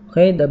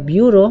 Okay, the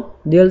Bureau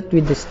dealt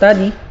with the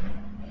study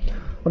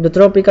of the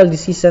tropical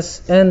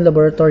diseases and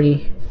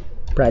laboratory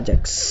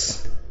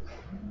projects.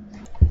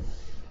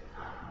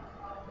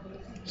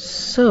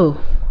 So,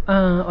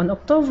 on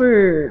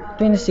October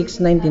 26,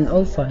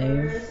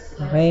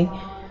 1905, okay,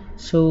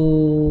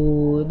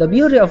 so the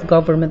Bureau of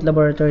Government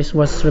Laboratories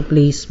was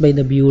replaced by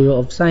the Bureau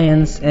of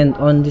Science, and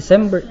on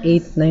December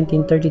 8,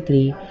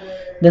 1933,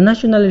 the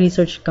National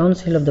Research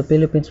Council of the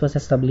Philippines was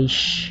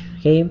established.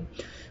 Okay,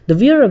 the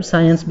Bureau of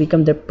Science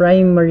became the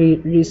primary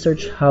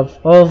research hub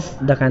of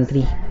the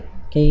country.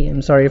 Okay,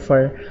 I'm sorry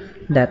for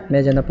that,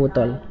 medyo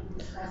naputol.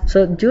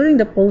 So during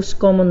the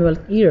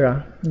post-Commonwealth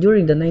era,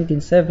 during the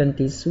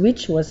 1970s,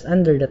 which was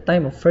under the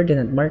time of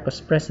Ferdinand Marcos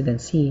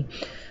presidency,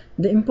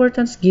 the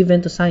importance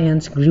given to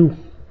science grew.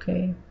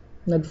 Okay?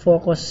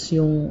 Nag-focus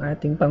yung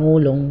ating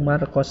Pangulong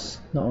Marcos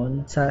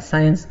noon sa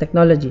science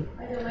technology.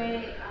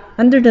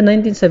 Under the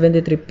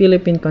 1973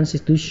 Philippine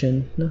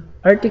Constitution,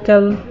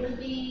 Article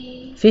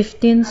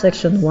 15,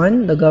 Section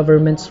 1, the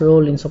government's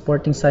role in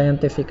supporting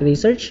scientific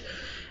research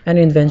and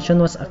invention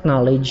was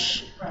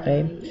acknowledged.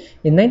 Okay?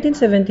 In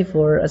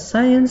 1974, a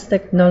science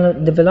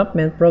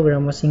development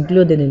program was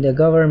included in the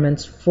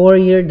government's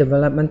 4-year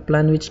development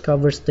plan, which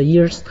covers the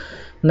years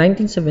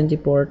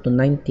 1974 to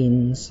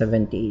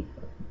 1978.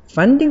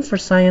 Funding for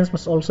science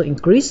was also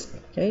increased.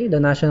 Okay? The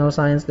National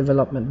Science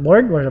Development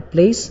Board was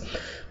replaced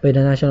by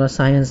the National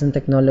Science and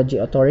Technology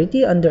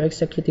Authority under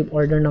Executive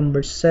Order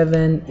Number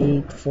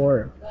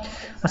 784.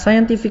 A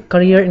scientific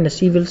career in the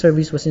civil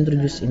service was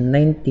introduced in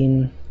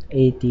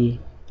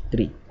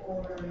 1983.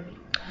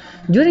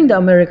 During the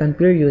American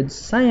period,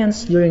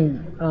 science during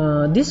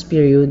this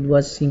period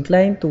was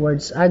inclined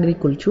towards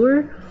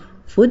agriculture,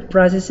 food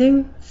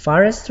processing,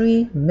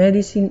 forestry,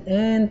 medicine,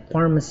 and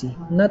pharmacy.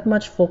 Not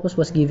much focus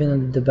was given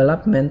on the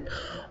development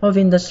of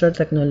industrial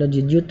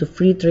technology due to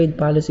free trade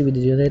policy with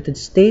the United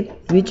States,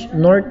 which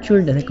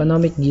nurtured an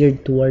economic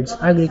geared towards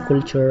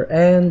agriculture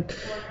and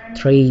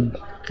trade.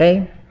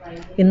 Okay?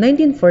 In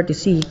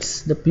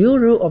 1946, the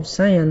Bureau of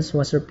Science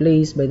was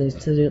replaced by the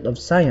Institute of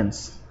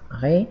Science.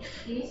 Okay?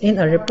 In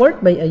a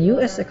report by a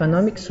U.S.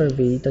 economic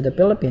survey to the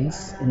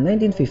Philippines in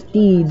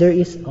 1950, there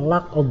is a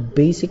lack of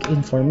basic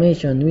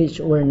information which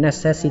were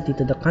necessity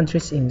to the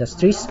country's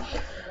industries,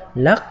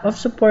 lack of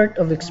support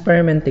of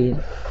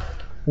experimental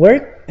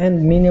work,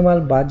 and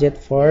minimal budget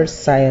for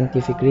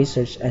scientific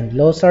research, and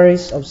low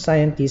salaries of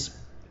scientists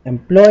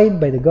employed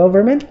by the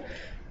government.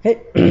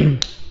 Okay.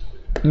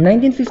 In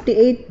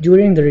 1958,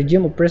 during the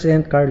regime of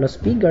President Carlos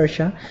P.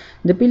 Garcia,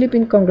 the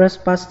Philippine Congress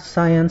passed the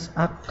Science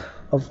Act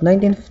of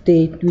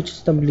 1958, which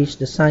established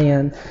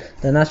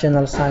the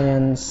National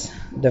Science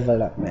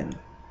Development.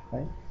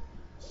 Right?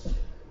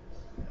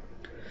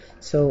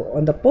 So,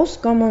 on the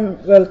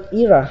post-Commonwealth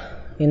era,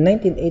 in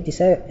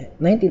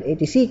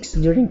 1986,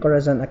 during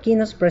Corazon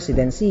Aquino's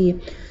presidency,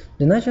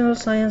 the National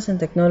Science and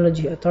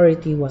Technology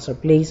Authority was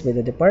replaced by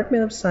the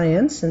Department of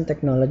Science and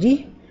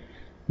Technology,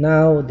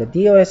 now the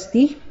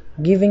DOST,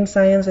 giving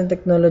science and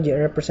technology a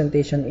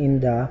representation in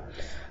the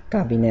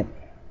cabinet.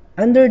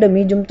 Under the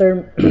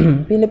medium-term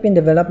Philippine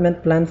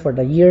Development Plan for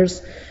the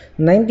years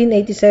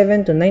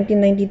 1987 to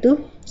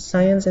 1992,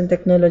 science and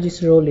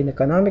technology's role in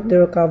economic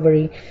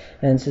recovery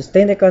and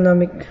sustained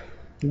economic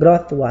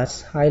growth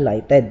was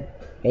highlighted.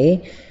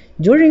 Okay?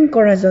 During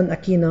Corazon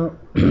Aquino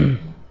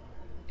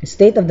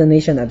State of the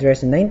Nation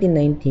address in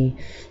 1990,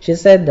 she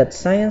said that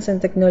science and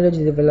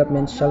technology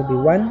development shall be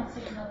one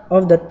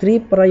of the 3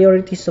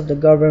 priorities of the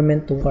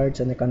government towards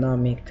an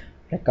economic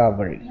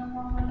recovery.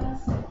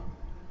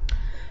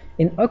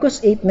 In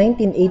August 8,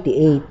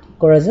 1988,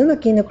 Corazon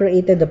Aquino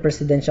created the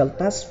Presidential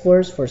Task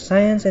Force for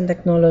Science and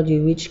Technology,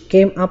 which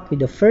came up with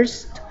the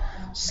first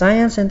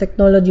Science and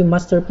Technology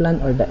Master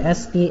Plan, or the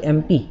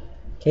STMP.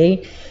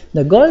 Okay?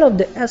 The goal of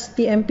the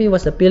STMP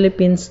was the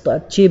Philippines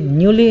to achieve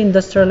newly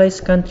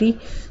industrialized country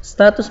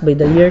status by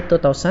the year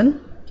 2000.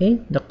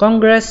 Okay? The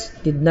Congress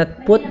did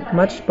not put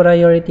much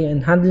priority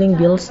in handling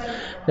bills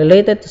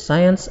related to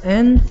science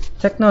and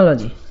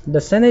technology.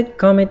 The Senate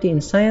Committee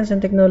in Science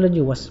and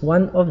Technology was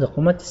one of the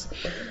committees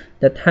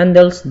that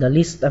handles the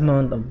least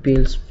amount of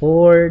bills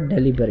for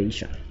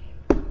deliberation.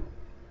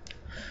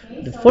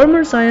 The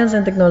former Science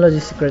and Technology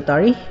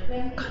Secretary,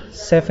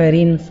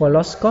 Seferin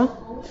Folosco,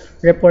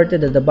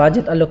 reported that the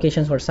budget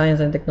allocations for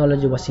science and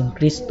technology was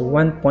increased to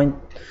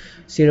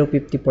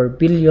 1.054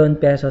 billion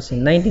pesos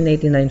in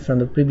 1989 from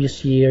the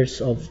previous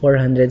years of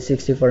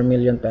 464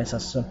 million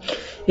pesos. So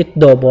it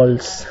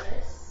doubles.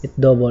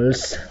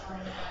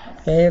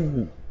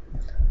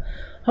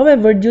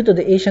 However, due to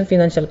the Asian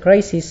financial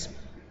crisis,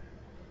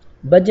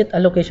 budget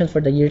allocations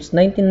for the years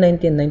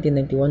 1990 and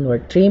 1991 were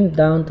trimmed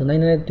down to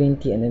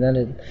 920 and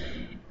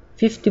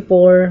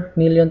 954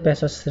 million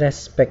pesos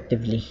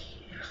respectively.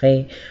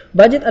 Okay.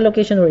 Budget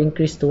allocation were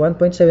increased to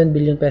 1.7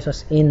 billion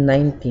pesos in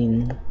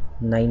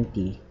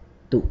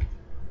 1992.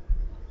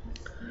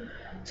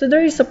 So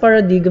there is a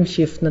paradigm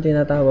shift na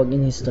tinatawag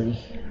in history.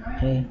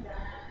 Okay.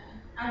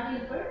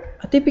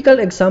 a typical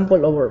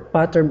example or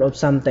pattern of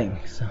something.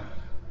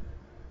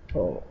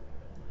 So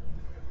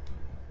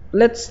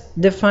let's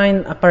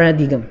define a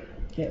paradigm.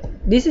 Okay.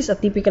 This is a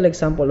typical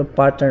example of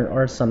pattern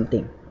or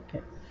something.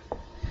 Okay.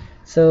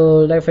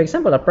 So, like for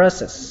example, a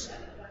process,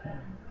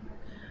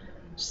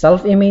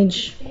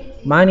 self-image,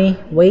 money,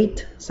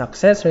 weight,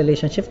 success,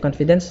 relationship,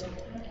 confidence.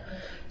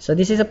 So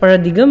this is a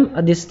paradigm,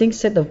 a distinct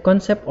set of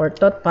concept or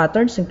thought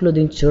patterns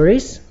including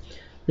theories,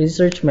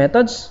 research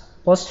methods,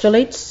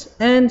 postulates,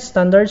 and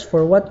standards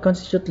for what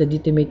constitute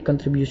legitimate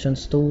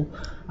contributions to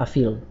a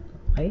field.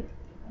 Okay?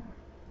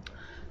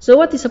 So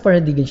what is a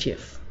paradigm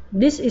shift?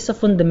 This is a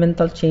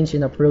fundamental change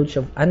in approach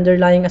of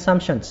underlying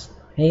assumptions.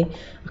 Okay?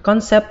 A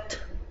concept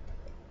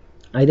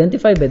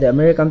identified by the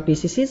American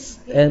physicist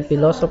and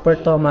philosopher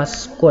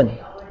Thomas Kuhn.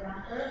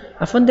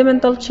 A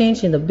fundamental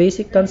change in the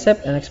basic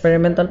concept and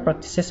experimental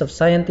practices of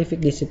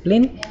scientific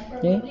discipline.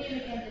 Okay?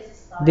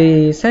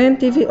 The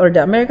scientific or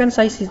the American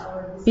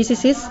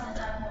physicist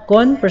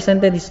Kuhn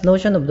presented his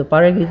notion of the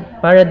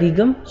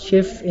paradigm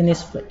shift in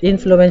his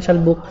influential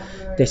book,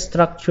 The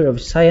Structure of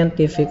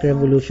Scientific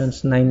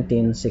Revolutions,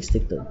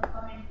 1962.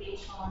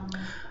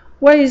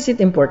 Why is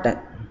it important?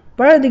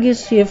 Paradigm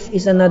shift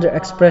is another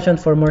expression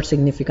for more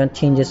significant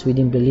changes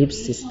within belief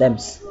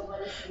systems.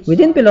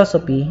 Within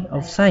philosophy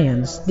of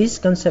science, this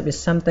concept is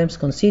sometimes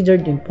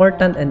considered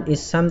important and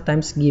is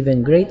sometimes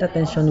given great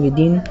attention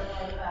within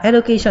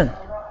education.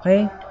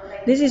 Okay?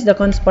 This is the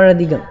Kuhn's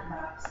paradigm.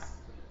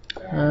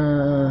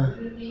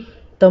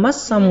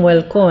 Thomas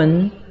Samuel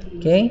Kuhn,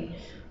 okay,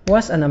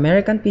 was an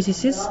American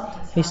physicist,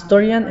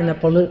 historian, and a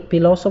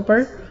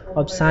philosopher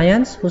of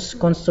science whose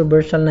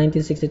controversial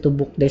 1962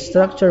 book, The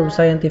Structure of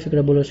Scientific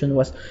Revolution,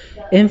 was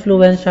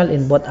influential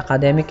in both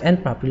academic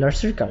and popular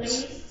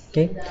circles.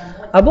 Okay,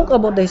 a book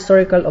about the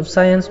historical of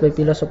science by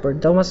philosopher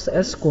Thomas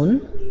S. Kuhn.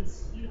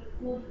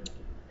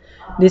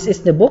 This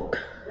is the book.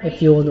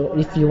 If you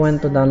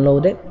want to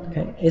download it.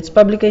 Okay. Its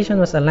publication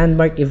was a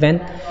landmark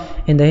event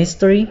in the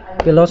history,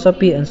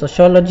 philosophy, and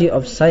sociology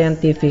of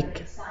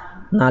scientific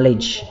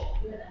knowledge.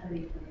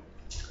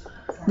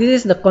 This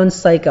is the Kuhn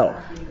cycle: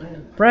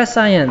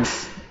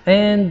 pre-science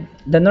and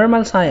the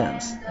normal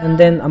science, and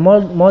then a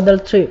model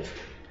trip,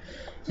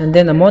 and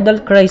then a model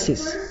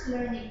crisis.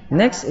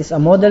 Next is a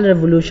model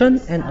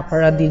revolution and a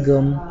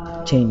paradigm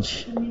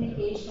change.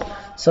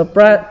 So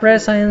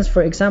pre-science,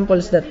 for example,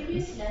 is that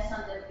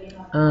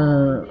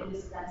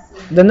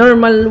the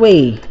normal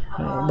way,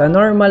 the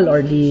normal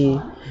or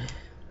the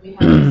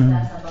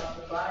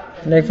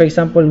like for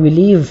example, we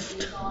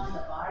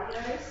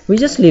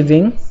just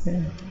living,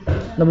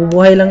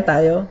 nabubuhay lang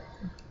tayo,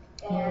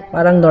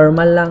 parang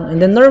normal lang.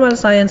 And then normal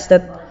science,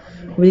 that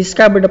we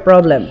discover the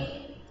problem,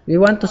 we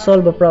want to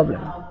solve a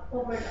problem.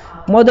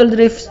 Model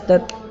drifts,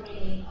 that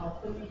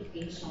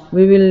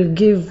we will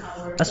give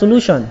a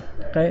solution.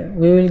 Okay,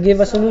 we will give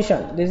a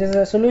solution. This is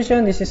a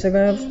solution. This is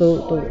enough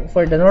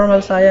for the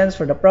normal science,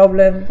 for the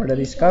problem, for the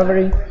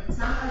discovery.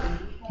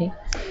 Okay.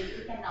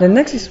 The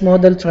next is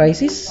model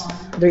crisis.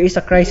 There is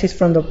a crisis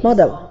from the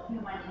model.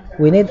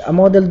 We need a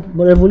model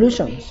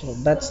revolution. So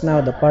that's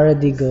now the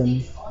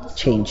paradigm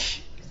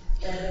change.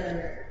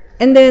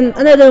 And then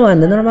another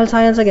one, the normal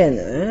science again.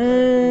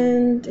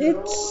 And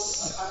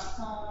it's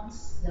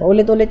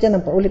paulit-ulit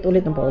yan,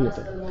 paulit-ulit.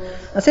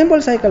 A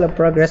simple cycle of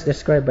progress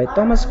described by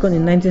Thomas Kuhn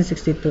in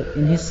 1962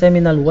 in his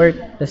seminal work,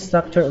 The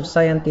Structure of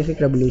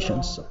Scientific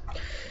Revolutions.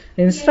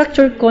 In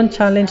structure, Kuhn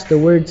challenged the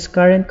world's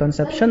current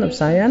conception of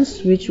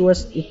science, which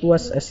was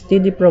a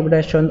steady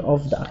progression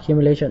of the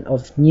accumulation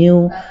of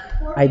new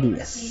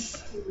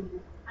ideas.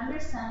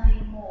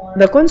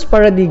 The Kuhn's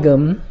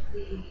paradigm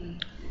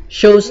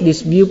shows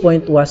this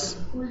viewpoint was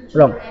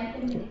wrong.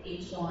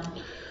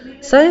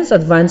 Science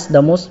advanced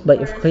the most by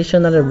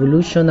occasional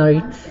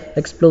revolutionary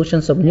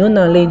explosions of new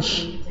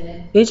knowledge,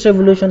 each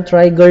revolution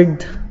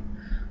triggered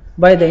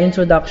by the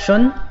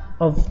introduction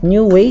of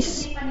new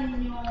ways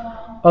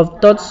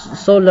of thoughts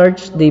so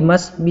large they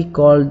must be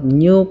called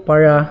new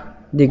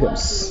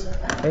paradigms.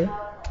 Okay?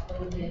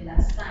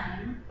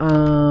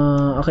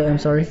 Okay, I'm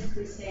sorry.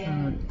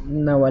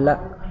 Nawala.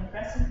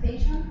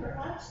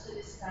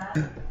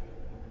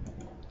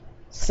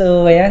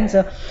 So, ayan.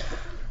 So,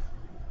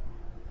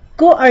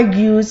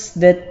 co-argues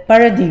that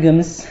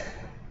paradigms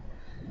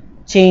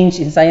change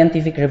in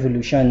scientific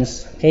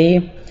revolutions.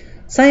 Okay?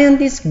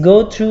 Scientists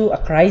go through a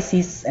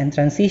crisis and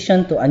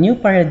transition to a new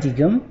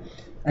paradigm,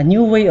 a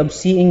new way of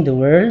seeing the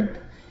world.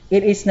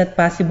 It is not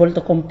possible to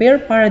compare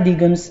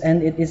paradigms,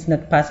 and it is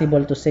not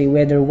possible to say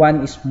whether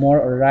one is more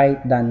or right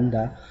than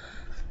the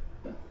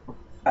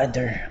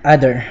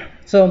other.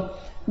 So,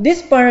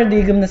 this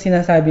paradigm na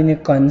sinasabi ni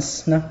Kuhn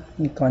is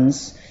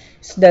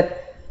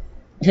that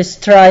she's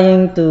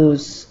trying to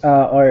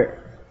or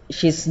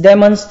she's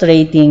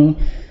demonstrating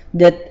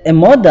that a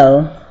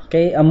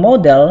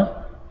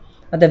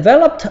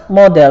developed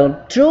model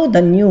through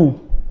the new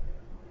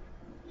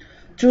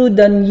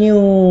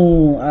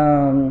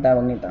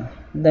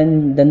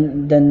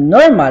the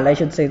normal, I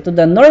should say, to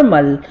the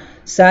normal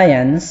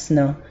science,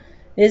 no,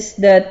 is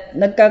that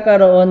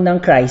nagkakaroon ng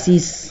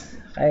crisis.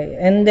 Okay?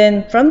 And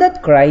then from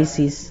that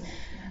crisis,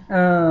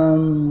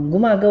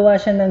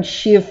 gumagawa siya ng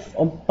shift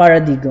of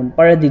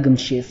paradigm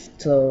shift.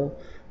 So,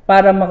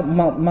 para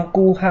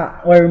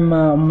makuha or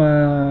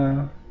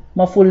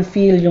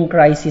ma-fulfill yung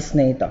crisis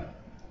na ito.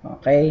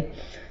 Okay?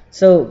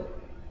 So,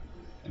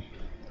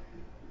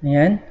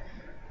 ayan.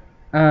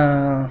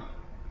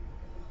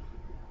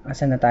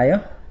 Asan na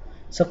tayo?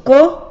 So,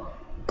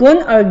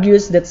 Kuhn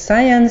argues that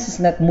science is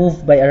not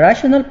moved by a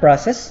rational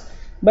process,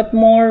 but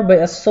more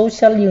by a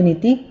social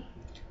unity.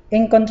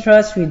 In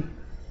contrast with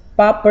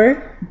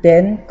Popper,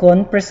 then,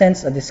 Kuhn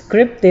presents a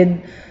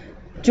descriptive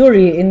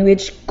theory in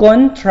which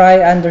Kuhn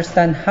tries to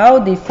understand how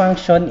they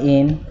function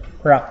in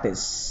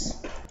practice.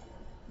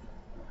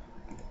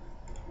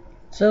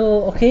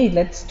 So, okay,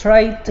 let's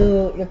try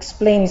to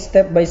explain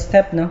step by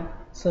step, no?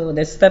 So,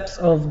 the steps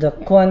of the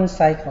Kuhn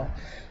cycle.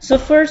 So,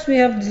 first we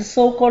have the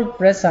so-called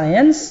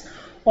prescience,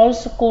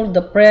 also called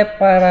the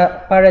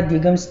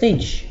pre-paradigm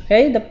stage.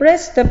 Okay, the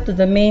pre-step to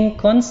the main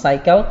Kuhn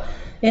cycle.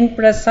 In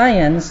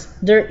prescience,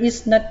 there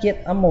is not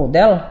yet a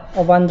model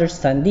of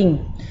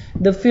understanding.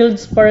 The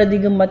field's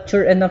paradigm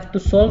mature enough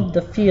to solve the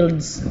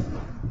field's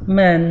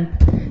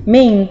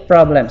main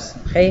problems.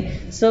 Okay?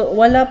 So,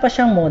 wala pa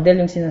siyang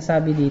model yung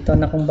sinasabi dito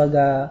na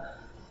kumbaga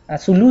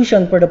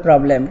solution for the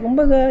problem.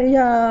 Kumbaga,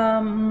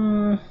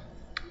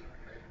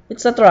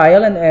 it's a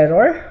trial and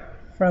error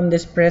from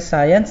this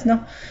prescience, no?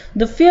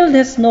 The field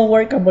has no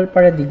workable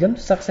paradigm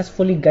to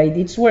successfully guide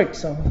its work.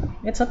 So,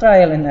 it's a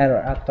trial and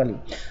error, actually.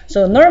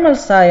 So, normal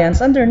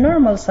science, under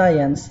normal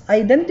science,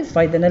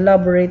 identified and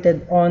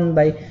elaborated on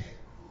by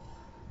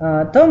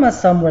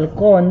Thomas Samuel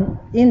Kuhn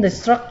in the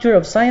structure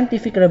of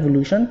scientific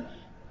revolution,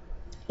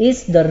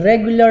 is the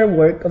regular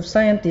work of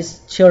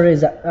scientists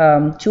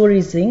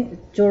theorizing,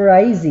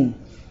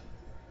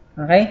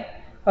 okay,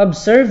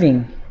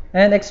 observing,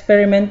 and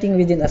experimenting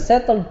within a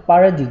settled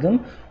paradigm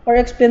or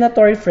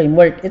explanatory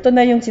framework. Ito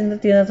na yung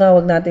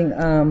tinatawag nating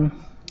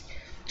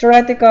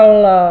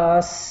theoretical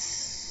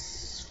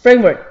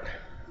framework.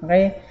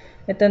 Okay?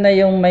 Ito na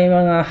yung may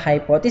mga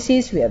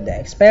hypotheses, we have the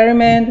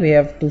experiment, we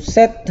have to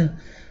set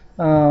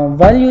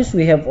values,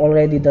 we have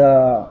already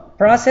the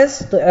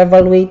process to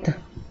evaluate,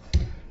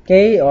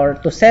 okay, or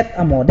to set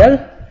a model.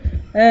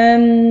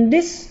 And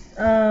this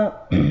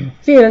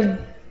field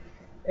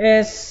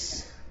is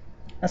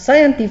a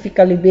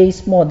scientifically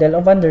based model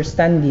of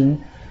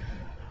understanding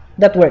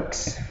that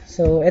works.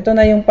 So, ito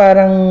na yung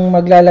parang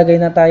maglalagay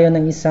na tayo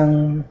ng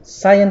isang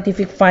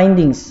scientific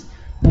findings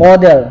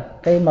model.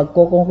 Okay,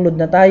 magko-conclude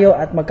na tayo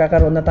at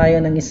magkakaroon na tayo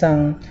ng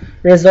isang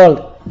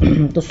result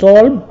to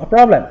solve a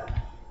problem.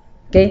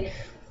 Okay?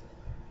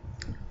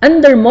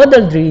 Under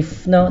model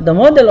drift, no, the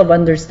model of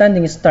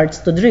understanding starts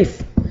to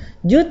drift.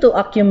 Due to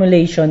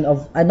accumulation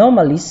of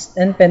anomalies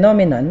and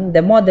phenomenon,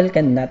 the model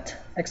cannot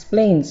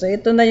explain. So,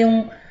 ito na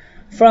yung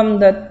from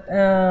that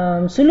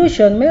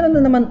solution, meron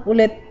na naman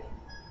ulit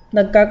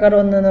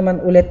nagkakaroon na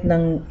naman ulit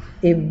ng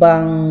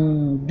ibang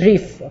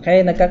drift. Okay?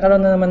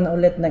 Nagkakaroon na naman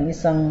ulit ng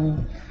isang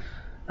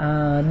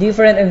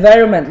different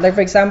environment. Like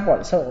for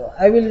example, so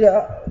I will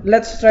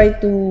let's try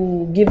to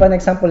give an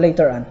example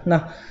later on.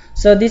 Now,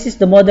 so this is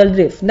the model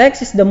drift.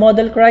 Next is the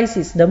model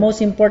crisis, the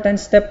most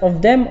important step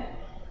of them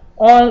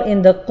all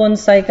in the Kuhn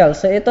cycle.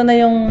 So ito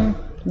na yung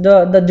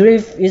the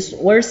drift is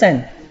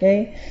worsen.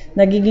 Okay?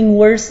 Nagiging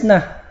worse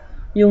na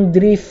yung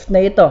drift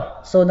na ito.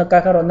 So,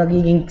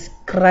 nagiging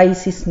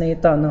crisis na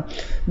ito, no?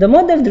 The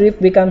model drift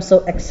becomes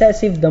so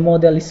excessive, the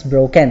model is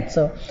broken.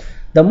 So,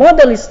 the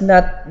model is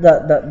not,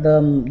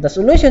 the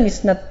solution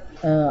is not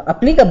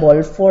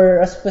applicable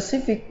for a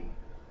specific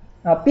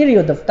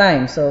period of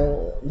time.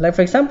 So, like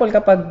for example,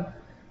 kapag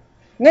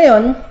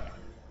noon,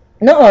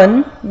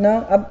 no,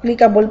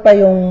 applicable pa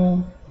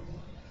yung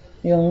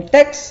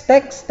text,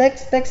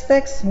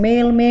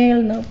 mail,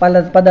 no,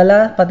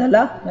 padala,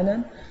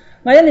 ganun.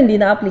 Ngayon, hindi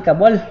na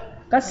applicable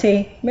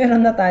kasi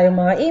meron na tayong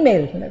mga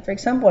email. Like for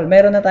example,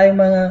 meron na tayong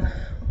mga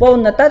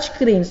phone na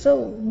touchscreen.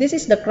 So, this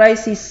is the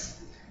crisis.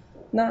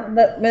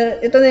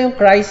 Ito na yung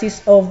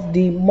crisis of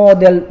the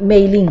model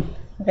mailing.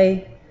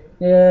 Okay?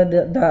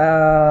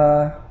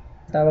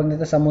 Tawag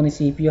nito sa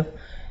munisipyo.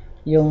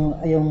 Yung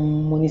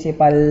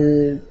municipal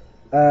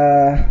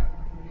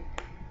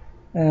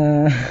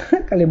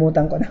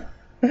kalimutan ko na.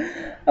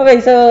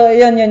 Okay, so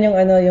yan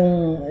yung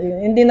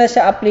hindi na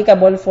siya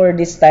applicable for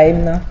this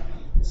time, no?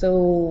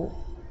 So,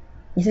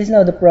 this is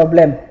now the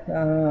problem.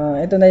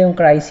 Ito na yung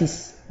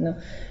crisis. No?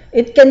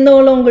 It can no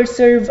longer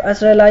serve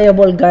as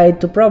reliable guide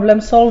to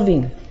problem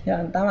solving.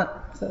 Yan, tama.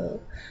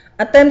 So,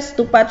 attempts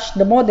to patch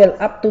the model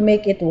up to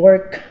make it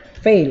work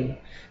fail.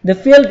 The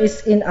field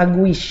is in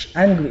anguish.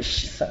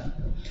 So,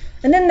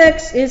 and then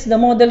next is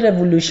the model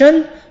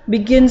revolution.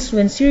 Begins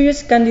when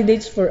serious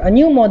candidates for a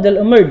new model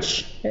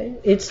emerge. Okay?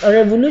 It's a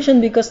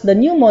revolution because the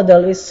new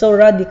model is so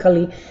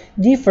radically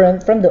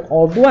different from the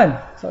old one.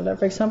 So, like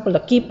for example, the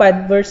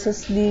keypad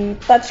versus the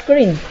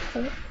touchscreen.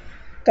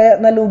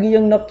 Kaya nalugi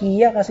yung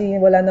Nokia kasi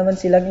wala naman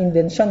silang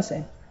inventions.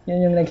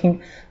 Yun yung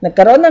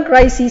nagkaroon ng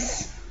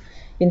crisis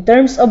in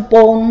terms of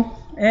phone,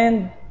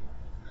 and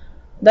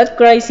that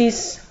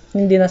crisis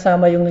hindi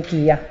nasama yung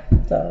Nokia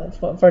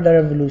for the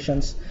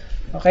revolutions.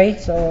 Okay,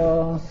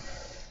 so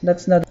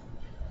that's not.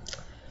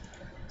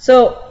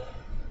 So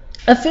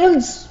a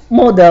field's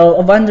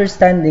model of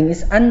understanding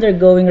is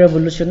undergoing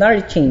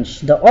revolutionary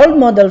change. The old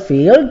model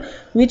failed,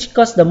 which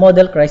caused the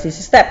model crisis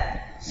step.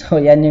 So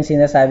yan yung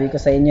sinasabi ko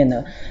sa inyo,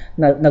 no?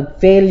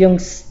 Nag-fail yung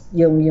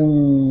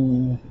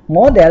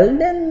model,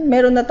 then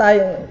meron na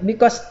tayo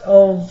because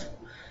of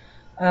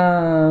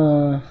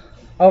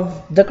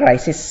the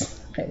crisis.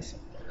 Okay.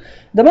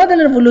 The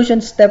model revolution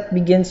step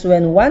begins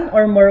when one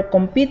or more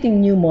competing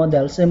new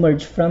models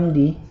emerge from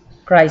the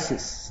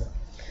crisis.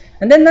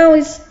 And then now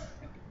is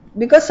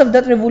because of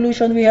that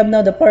revolution, we have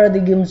now the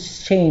paradigm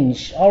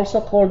change,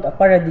 also called a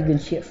paradigm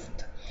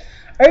shift.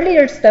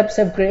 Earlier steps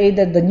have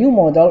created the new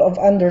model of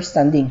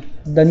understanding,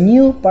 the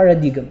new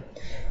paradigm.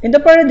 In the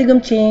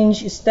paradigm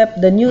change step,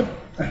 the new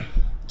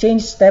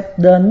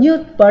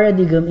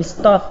paradigm is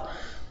taught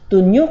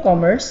to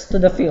newcomers to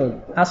the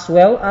field, as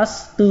well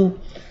as to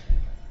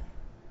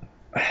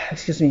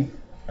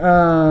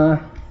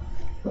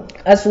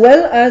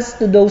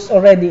those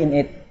already in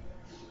it.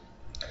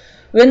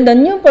 When the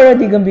new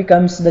paradigm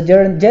becomes the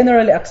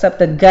generally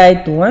accepted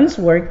guide to one's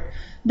work,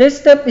 this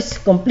step is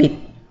complete.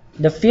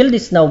 The field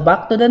is now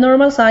back to the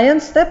normal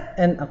science step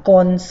and a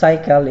con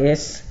cycle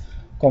is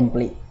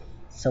complete.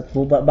 So,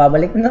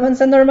 babalik na naman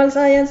sa normal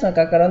science,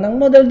 magkakaroon ng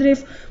model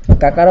drift,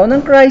 magkakaroon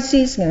ng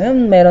crisis,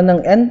 ngayon meron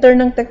ng enter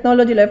ng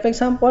technology, like for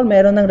example,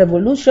 meron ng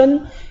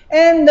revolution,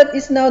 and that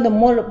is now the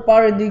more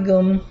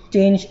paradigm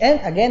change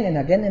and again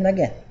and again and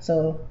again.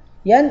 So,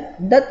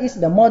 that is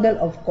the model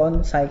of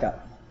con cycle.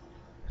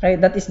 Okay,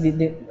 that is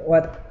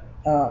what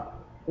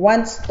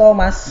once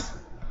Thomas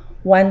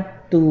want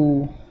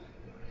to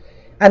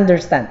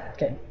understand.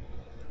 Okay,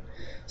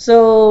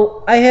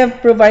 so I have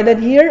provided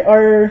here,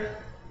 or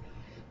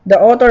the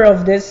author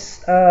of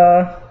this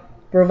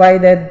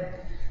provided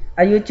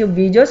a YouTube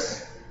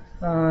videos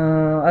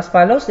as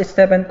follows: the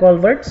Stephen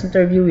Colbert's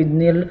interview with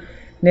Neil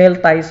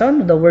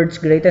Tyson, the world's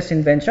greatest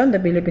invention,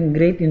 the Philippine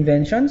great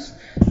inventions,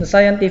 the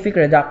scientific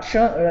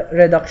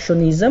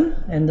reductionism,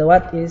 and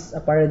what is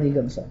a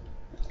paradigm. So,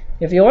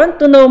 if you want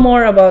to know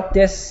more about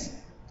this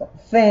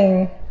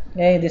thing,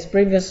 okay, this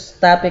previous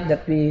topic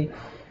that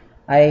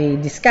I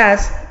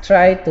discussed,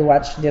 try to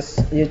watch this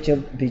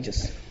YouTube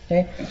videos.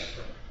 Okay,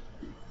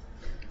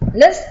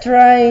 let's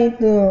try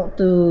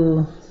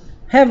to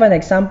have an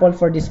example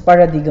for this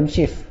paradigm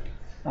shift.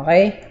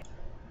 Okay,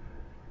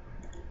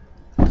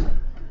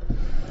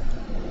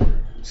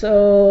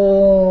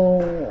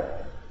 so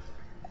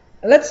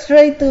let's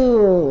try to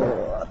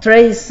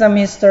trace some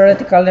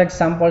historical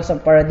examples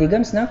of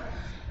paradigms now.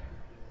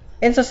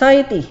 In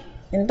society,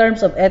 in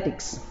terms of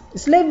ethics,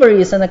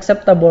 slavery is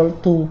unacceptable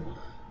to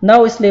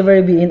now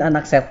slavery being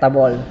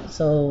unacceptable.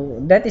 So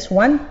that is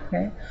one.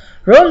 Okay?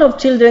 Role of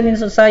children in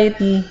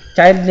society,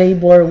 child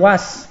labor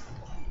was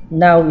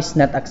now is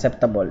not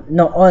acceptable.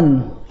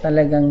 Noon,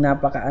 talagang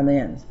napakaano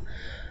yan.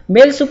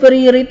 Male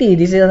superiority,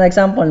 this is an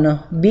example,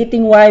 no?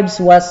 Beating wives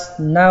was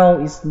now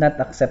is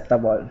not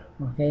acceptable.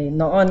 Okay?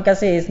 Noon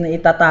kasi is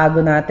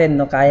naitatago natin,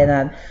 no?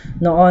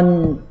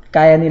 Noon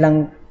kaya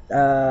nilang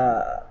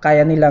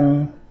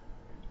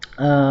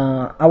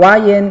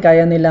awayin,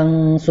 kaya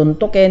nilang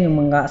suntukin yung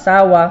mga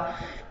asawa,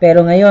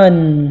 pero ngayon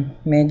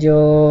medyo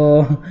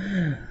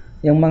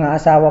yung mga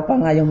asawa pa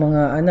nga yung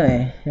mga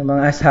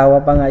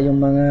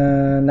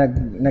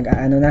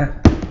nag-aano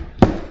na,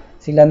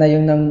 sila na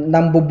yung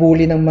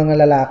nambubuli ng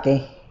mga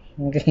lalaki.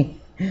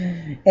 Okay,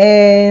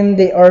 and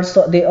they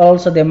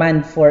also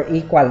demand for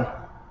equal.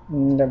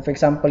 For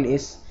example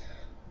is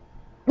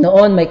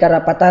noon may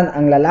karapatan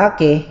ang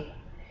lalaki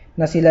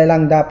na sila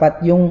lang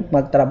dapat yung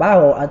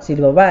magtrabaho at si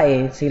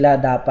babae, sila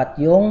dapat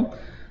yung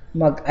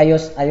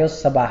mag-ayos-ayos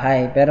sa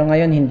bahay. Pero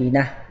ngayon, hindi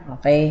na.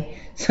 Okay?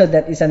 So,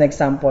 that is an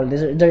example.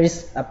 There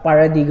is a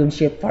paradigm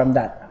shift from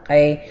that.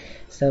 Okay?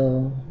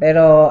 So,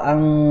 pero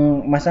ang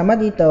masama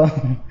dito,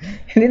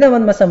 hindi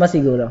naman masama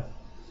siguro.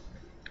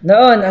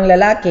 Noon, ang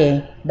lalaki,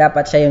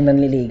 dapat siya yung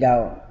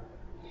nanliligaw.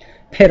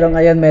 Pero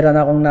ngayon, meron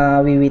akong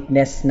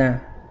na-witness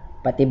na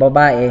pati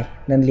babae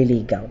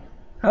nanliligaw.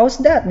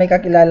 How's that? May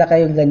kakilala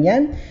kayong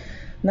ganyan?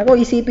 Nako,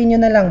 isipin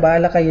nyo na lang,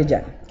 bahala kayo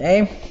dyan.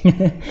 Okay?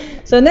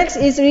 So next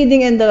is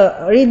reading and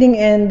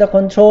the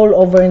control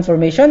over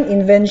information,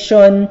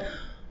 invention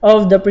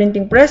of the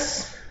printing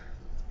press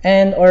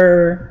and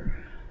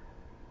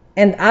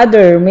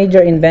other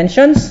major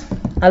inventions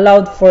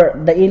allowed for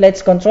the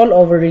elite's control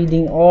over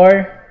reading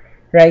or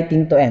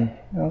writing to end.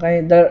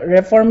 Okay? The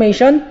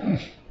Reformation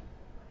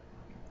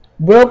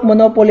broke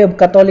monopoly of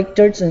Catholic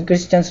Church and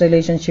Christians'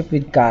 relationship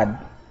with God.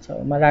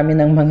 So marami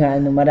ng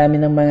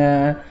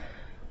mga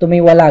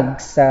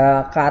tumiwalag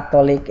sa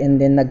Catholic, and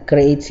then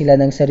nag-create sila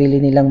ng sarili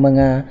nilang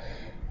mga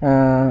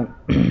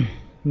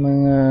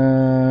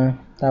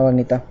tawag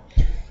nito,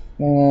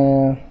 mga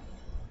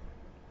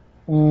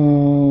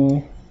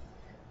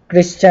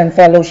Christian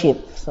fellowship.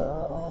 So,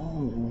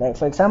 like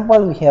for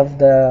example, we have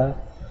the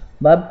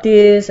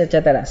Baptist,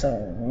 etc. So,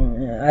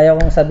 ayaw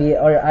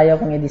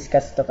kong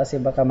i-discuss to kasi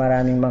baka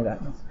maraming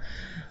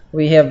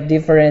we have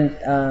different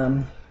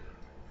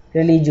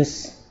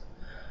religious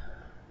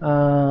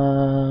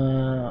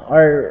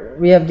or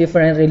we have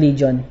different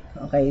religion.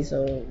 Okay,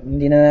 so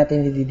hindi na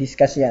natin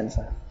i-discuss yan.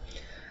 So,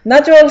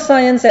 natural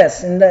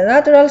sciences. In the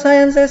natural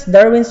sciences,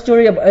 Darwin's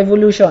theory of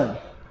evolution.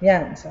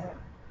 Yan. So,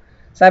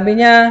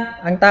 sabi niya,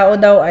 ang tao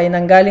daw ay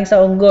nanggaling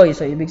sa unggoy.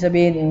 So, ibig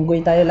sabihin,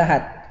 unggoy tayo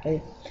lahat.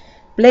 Okay.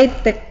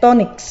 Plate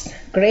tectonics.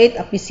 Create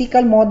a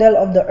physical model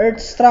of the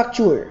Earth's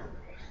structure.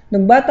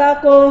 Nung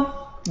bata ako,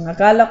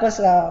 nakakala ko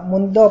sa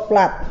mundo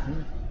flat.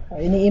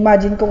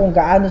 Ini-imagine ko kung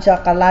gaano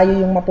siya kalayo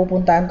yung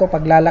mapupuntahan ko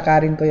pag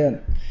lalakarin ko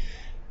yun.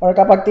 Or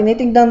kapag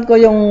tinitingnan ko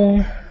yung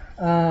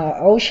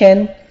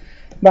ocean,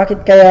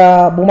 bakit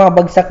kaya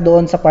bumabagsak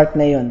doon sa part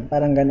na yun?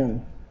 Parang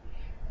ganun.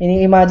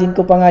 Ini-imagine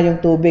ko pa nga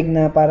yung tubig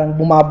na parang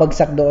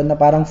bumabagsak doon na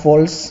parang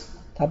falls.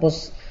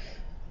 Tapos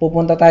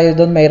pupunta tayo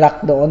doon, may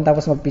rock doon,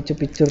 tapos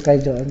magpicture-picture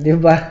kayo doon. Di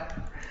ba?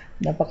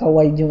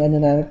 Napaka-wide yung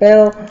ano namin.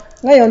 Pero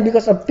ngayon,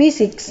 because of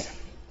physics,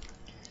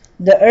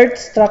 the Earth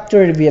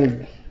structure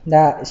revealed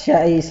na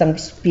siya ay isang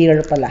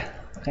sphere pala.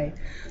 Okay.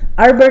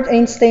 Albert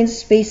Einstein's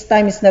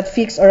space-time is not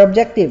fixed or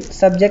objective,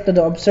 subject to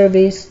the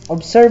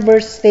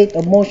observer's state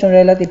of motion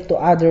relative to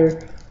other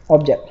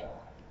object.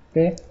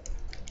 Okay.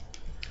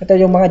 Ito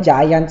yung mga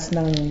giants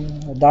ng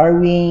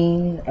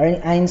Darwin,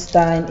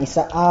 Einstein,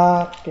 Isaac.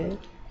 Okay.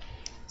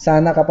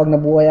 Sana kapag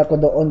nabuhay ako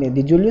doon,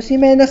 di Julius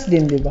Jimenez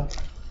din, di ba?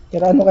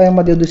 Pero ano kaya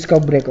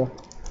madidiscover ko?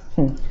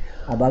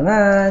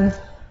 Abangan.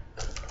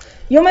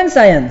 Human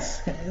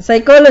science,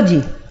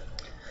 psychology.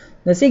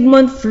 The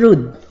Sigmund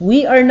Freud,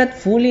 we are not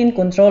fully in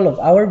control of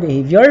our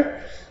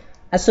behavior.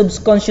 A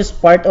subconscious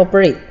part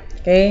operate.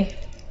 Okay?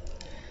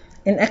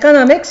 In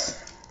economics,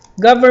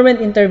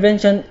 government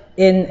intervention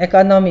in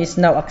economy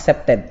is now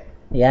accepted.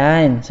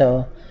 Yan.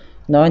 So,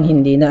 noon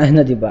hindi na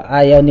di ba?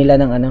 Ayaw nila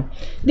ng ano.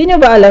 Hindi nyo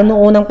ba alam,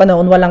 noong unang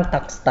panahon walang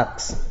tax.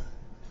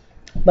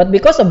 But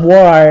because of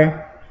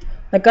war,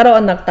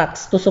 nagkaroon ng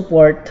tax to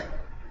support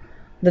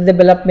the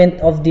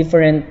development of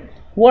different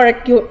war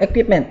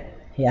equipment.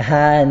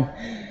 Yan.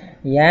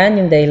 Yan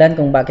yung dahilan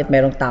kung bakit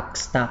merong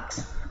tax.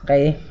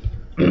 Okay?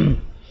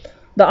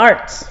 The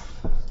arts.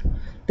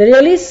 The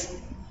realist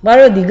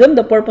paradigm,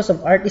 the purpose of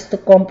art is to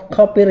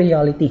copy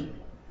reality.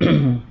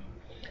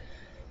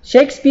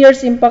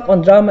 Shakespeare's impact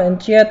on drama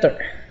and theater.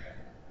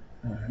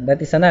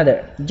 That is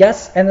another.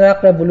 Jazz and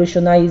rock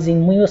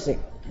revolutionizing music.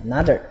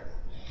 Another.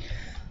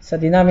 Sa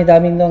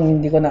dinami-daming nung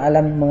hindi ko na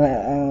alam mga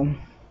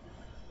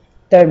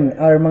term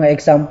or mga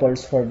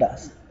examples for that.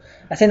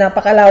 Kasi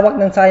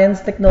napakalawak ng science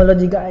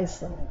technology,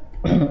 guys.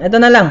 Ito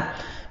na lang.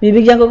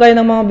 Bibigyan ko kayo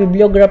ng mga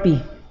bibliography.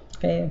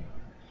 Okay?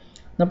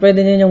 Na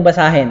pwede ninyong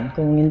basahin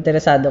kung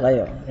interesado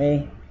kayo.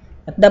 Okay?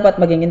 At dapat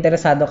maging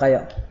interesado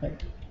kayo. Okay?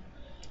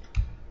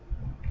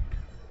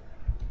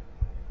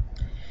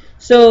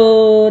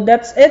 So,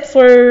 that's it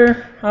for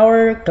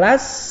our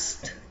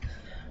class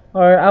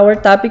or our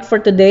topic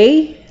for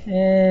today.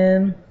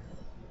 And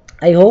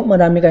I hope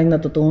marami kayong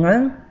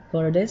natutunan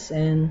for this.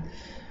 And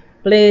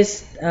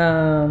please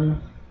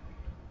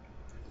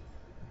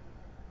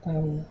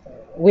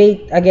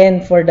wait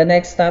again for the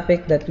next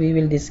topic that we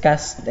will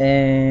discuss.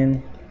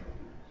 And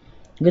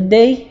good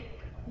day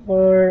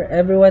for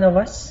every one of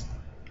us.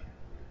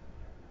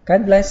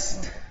 God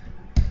bless.